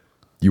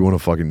 You want to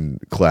fucking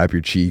clap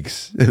your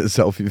cheeks in a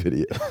selfie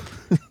video.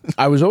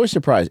 I was always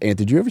surprised. Ant,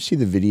 did you ever see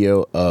the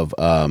video of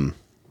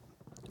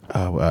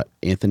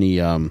Anthony?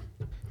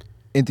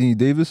 Anthony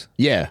Davis?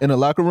 Yeah. In the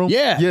locker room?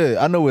 Yeah. Yeah,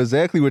 I know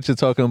exactly what you're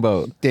talking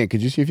about. Dan,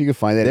 could you see if you could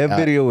find that? That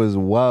video is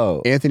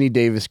wild. Anthony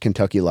Davis,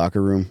 Kentucky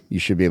locker room. You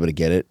should be able to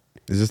get it.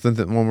 Is this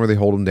the one where they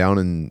hold him down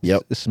and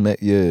Yep.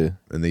 Yeah.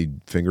 and they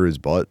finger his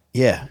butt?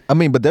 Yeah. I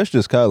mean, but that's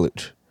just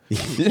college.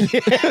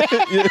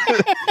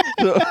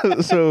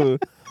 So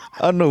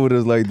I know what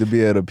it's like to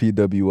be at a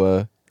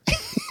PWI.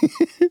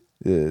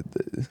 Yeah.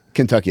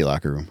 Kentucky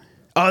locker room.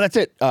 Oh, that's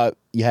it.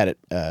 You had it.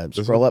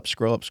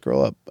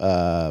 Scroll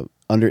up.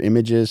 Under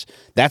images.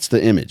 That's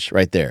the image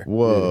right there.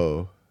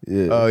 Whoa.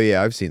 Yeah. Oh,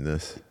 yeah, I've seen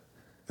this.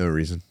 No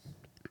reason.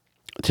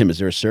 Tim, is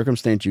there a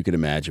circumstance you could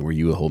imagine where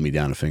you would hold me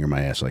down and finger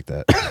my ass like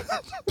that?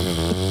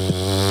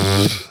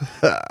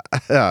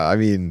 I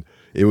mean,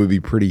 it would be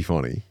pretty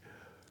funny.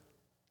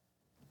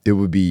 It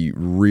would be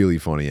really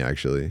funny,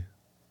 actually.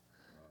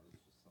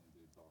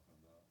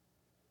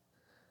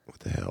 What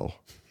the hell?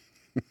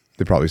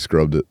 They probably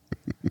scrubbed it.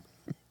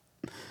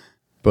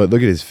 But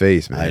look at his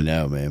face, man. I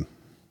know, man.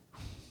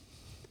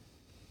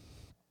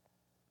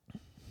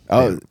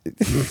 Oh,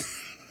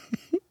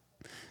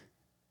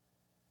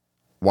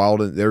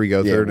 Wild, there we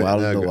go. yeah, Third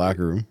wild in the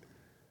locker room.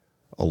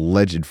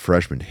 Alleged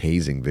freshman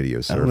hazing video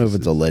I surfaces. don't know if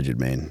it's alleged,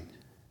 man.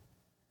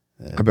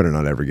 I better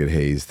not ever get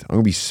hazed. I'm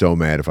gonna be so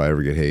mad if I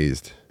ever get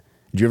hazed.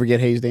 Did you ever get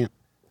hazed, Dan?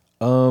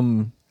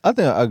 I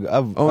think I've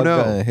no.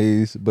 gotten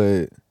hazed,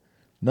 but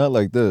not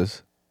like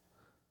this.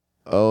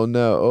 Oh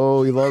no!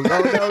 Oh, he loves.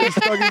 Oh no! He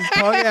stuck his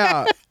tongue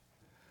out.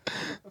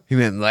 He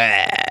went.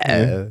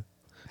 Yeah.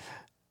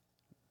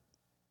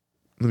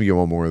 Let me get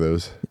one more of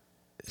those.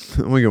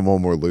 Let me get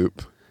one more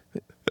loop.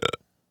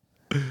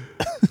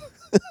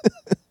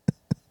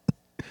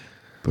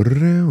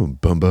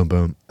 Bum bum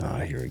bum. Oh,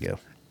 here we go.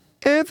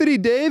 Anthony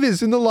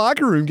Davis in the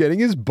locker room getting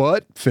his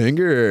butt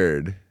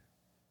fingered.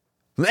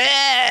 Did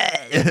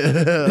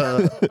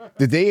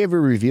they ever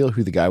reveal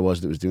who the guy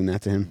was that was doing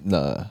that to him?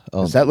 Nah.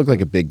 Does that look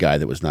like a big guy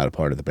that was not a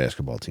part of the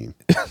basketball team?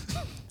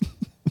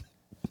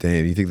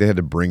 Damn, you think they had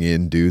to bring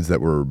in dudes that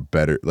were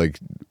better, like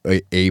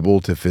able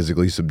to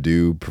physically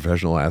subdue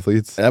professional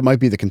athletes? That might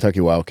be the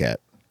Kentucky Wildcat.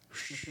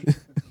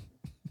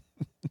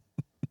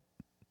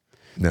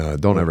 No,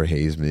 don't ever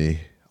haze me.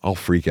 I'll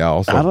freak out.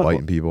 I'll start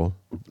biting people.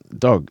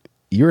 Dog,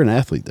 you're an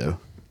athlete, though.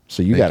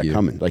 So you Thank got it you.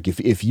 coming. Like,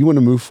 if you want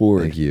to move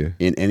forward Thank you.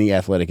 in any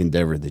athletic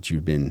endeavor that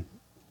you've been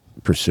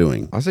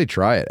pursuing, I'll say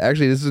try it.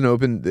 Actually, this is an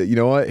open, you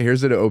know what?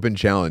 Here's an open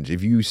challenge.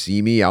 If you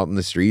see me out in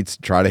the streets,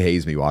 try to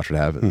haze me. Watch what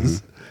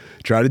happens.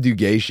 Try to do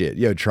gay shit.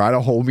 Yo, try to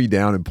hold me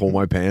down and pull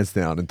my pants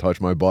down and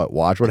touch my butt.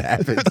 Watch what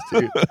happens,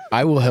 dude.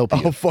 I will help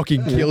you. I'll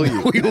fucking kill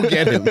you. We will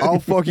get him. I'll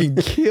fucking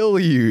kill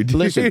you, dude.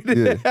 Listen,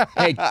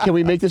 hey, can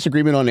we make this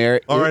agreement on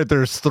air? All right,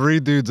 there's 3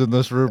 dudes in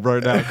this room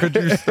right now. Could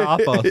you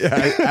stop us?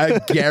 Yeah, I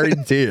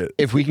guarantee it.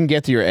 If we can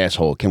get to your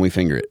asshole, can we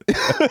finger it?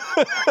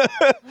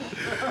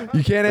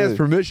 You can't ask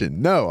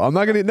permission. No, I'm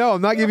not gonna. No,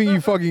 I'm not giving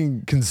you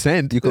fucking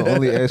consent. You can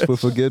only ask for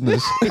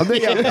forgiveness. I'm not.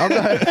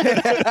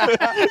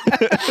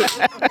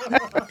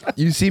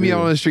 You see me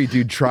out on the street,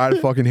 dude. Try to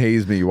fucking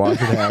haze me. Watch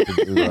what happens,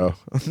 bro.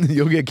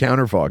 You'll get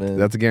counterfucked.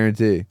 That's a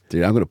guarantee.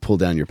 Dude, I'm gonna pull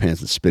down your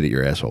pants and spit at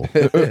your asshole.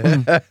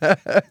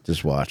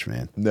 Just watch,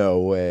 man. No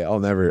way. I'll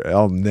never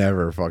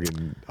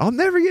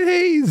get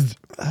hazed.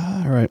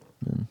 All right.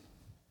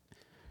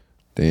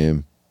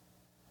 Damn.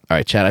 All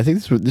right, Chad. I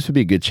think this would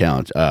be a good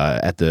challenge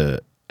at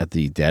the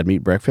Dad Meat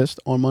Breakfast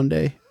on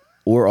Monday,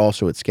 or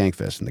also at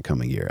Skankfest in the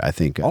coming year. I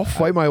think I'll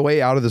fight my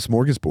way out of the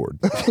smorgasbord.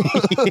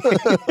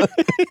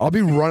 I'll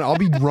be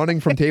running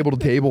from table to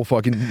table,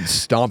 fucking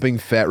stomping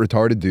fat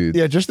retarded dudes.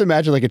 Yeah, just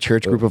imagine like a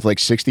church group of like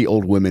 60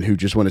 old women who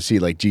just want to see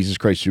like Jesus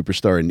Christ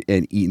Superstar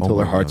and eat until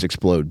their hearts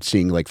explode,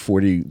 seeing like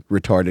 40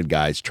 retarded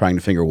guys trying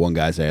to finger one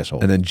guy's asshole.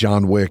 And then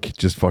John Wick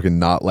just fucking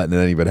not letting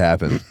any of it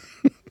happen.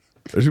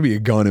 There's gonna be a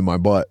gun in my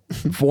butt.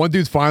 One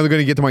dude's finally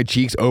gonna get to my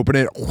cheeks, open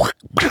it,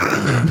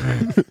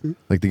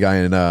 like the guy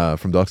in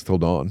From Dusk Till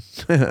Dawn,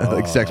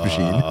 like Sex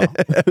Machine.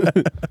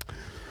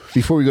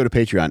 Before we go to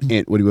Patreon,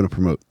 Ant, what do you want to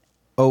promote?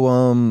 Oh,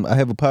 I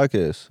have a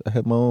podcast. I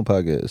have my own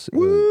podcast.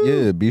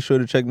 Yeah, be sure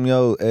to check me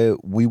out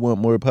at We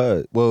Want More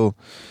Pod. Well,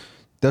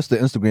 that's the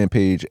Instagram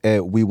page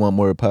at We Want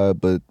More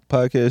Pod, but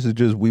podcast is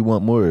just We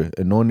Want More.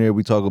 And on there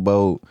we talk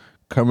about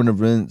current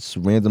events,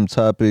 random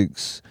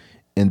topics,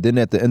 and then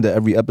at the end of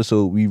every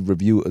episode we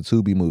review a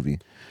Tubi movie.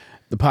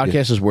 The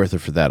podcast is worth it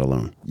for that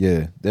alone.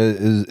 Yeah, there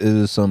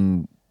is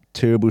some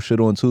terrible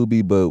shit on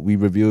Tubi, but we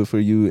review it for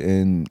you,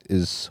 and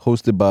is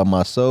hosted by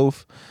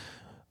myself,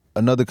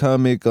 another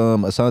comic,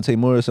 Asante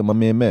Morris, and my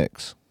man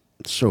Max.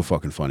 It's so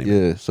fucking funny.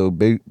 Man. Yeah, so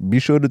be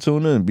sure to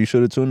tune in. Be sure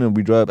to tune in.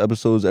 We drop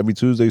episodes every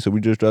Tuesday, so we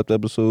just dropped the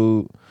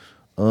episode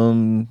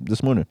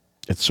this morning.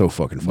 It's so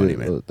fucking funny,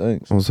 man.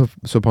 Thanks. Well, so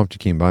pumped you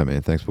came by,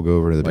 man. Thanks. We'll go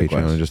over to the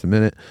Likewise. Patreon in just a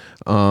minute.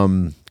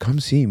 Come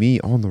see me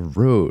on the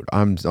road.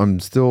 I'm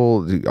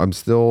still.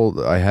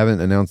 I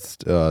haven't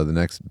announced the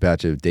next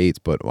batch of dates,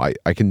 but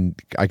I can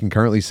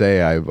currently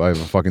say I have a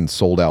fucking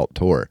sold out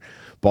tour.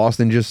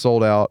 Boston just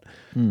sold out.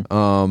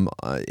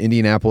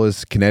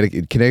 Indianapolis,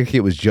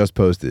 Connecticut was just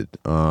posted.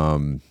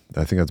 I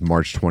think that's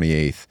March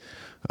 28th.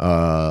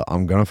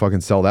 I'm gonna fucking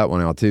sell that one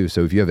out too.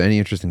 So if you have any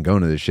interest in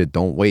going to this shit,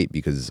 don't wait,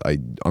 because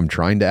I'm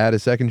trying to add a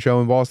second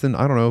show in Boston.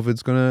 I don't know if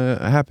it's gonna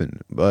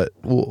happen, but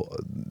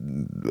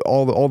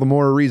all the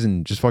more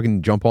reason, just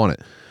fucking jump on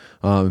it.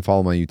 And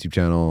follow my YouTube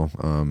channel,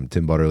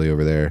 Tim Butterly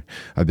over there.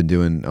 I've been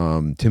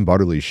doing Tim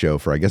Butterly's show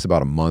for I guess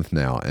about a month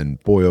now,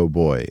 and boy oh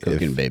boy,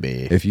 Cooking,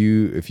 baby.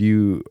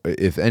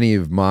 If any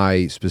of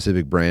my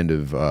specific brand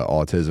of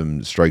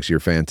autism strikes your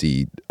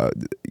fancy,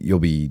 you'll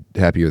be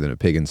happier than a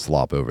pig in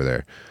slop over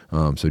there.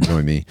 So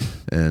join me,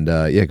 and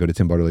yeah, go to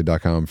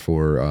timbutterly.com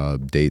for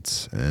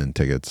dates and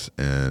tickets,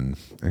 and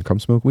come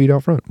smoke weed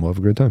out front. We'll have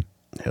a great time.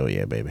 Hell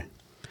yeah, baby.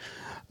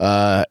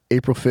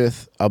 April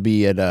 5th, I'll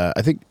be at,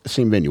 I think,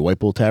 same venue, White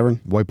Bull Tavern.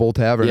 White Bull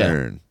Tavern.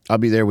 Yeah. I'll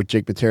be there with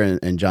Jake Matera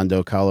and John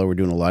Doe Kahlo. We're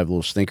doing a live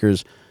little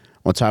stinkers.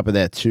 On top of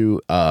that, too,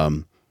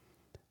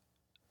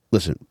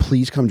 listen,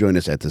 please come join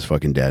us at this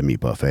fucking Dad Meat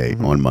Buffet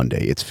on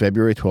Monday. It's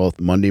February 12th,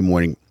 Monday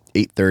morning,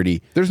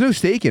 8:30. There's no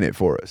stake in it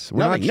for us. We're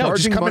Nothing. not No,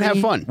 just charging come and money.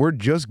 have fun. We're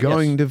just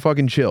going to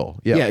fucking chill.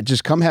 Yeah,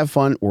 just come have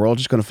fun. We're all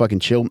just going to fucking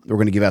chill. We're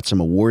going to give out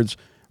some awards.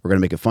 We're going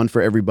to make it fun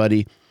for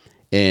everybody.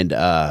 And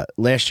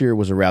last year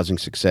was a rousing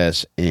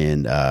success,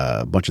 and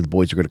a bunch of the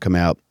boys are going to come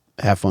out,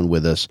 have fun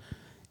with us.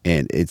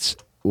 And it's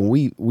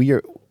when we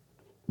are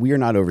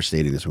not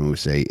overstating this when we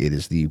say it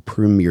is the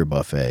premier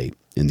buffet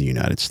in the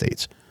United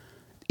States.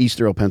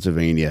 East Earl,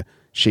 Pennsylvania,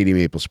 Shady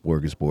Maple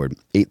Smorgasbord,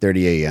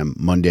 8:30 a.m.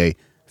 Monday,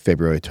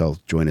 February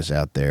 12th. Join us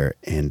out there,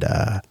 and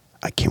I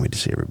can't wait to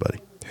see everybody.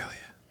 Hell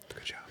yeah.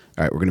 Good job.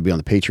 All right, we're going to be on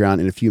the Patreon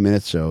in a few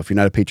minutes, so if you're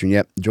not a patron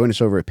yet, join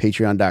us over at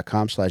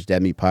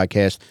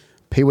patreon.com/dadmeatpodcast.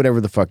 Pay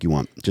whatever the fuck you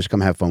want. Just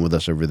come have fun with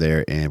us over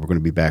there, and we're going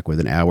to be back with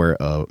an hour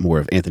more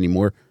of Anthony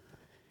Moore,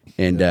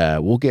 and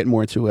we'll get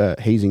more into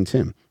hazing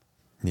Tim.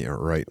 Yeah,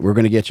 right. We're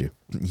going to get you.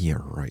 Yeah,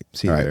 right.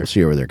 See you All right, there. we'll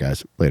see you over there,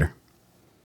 guys. Later.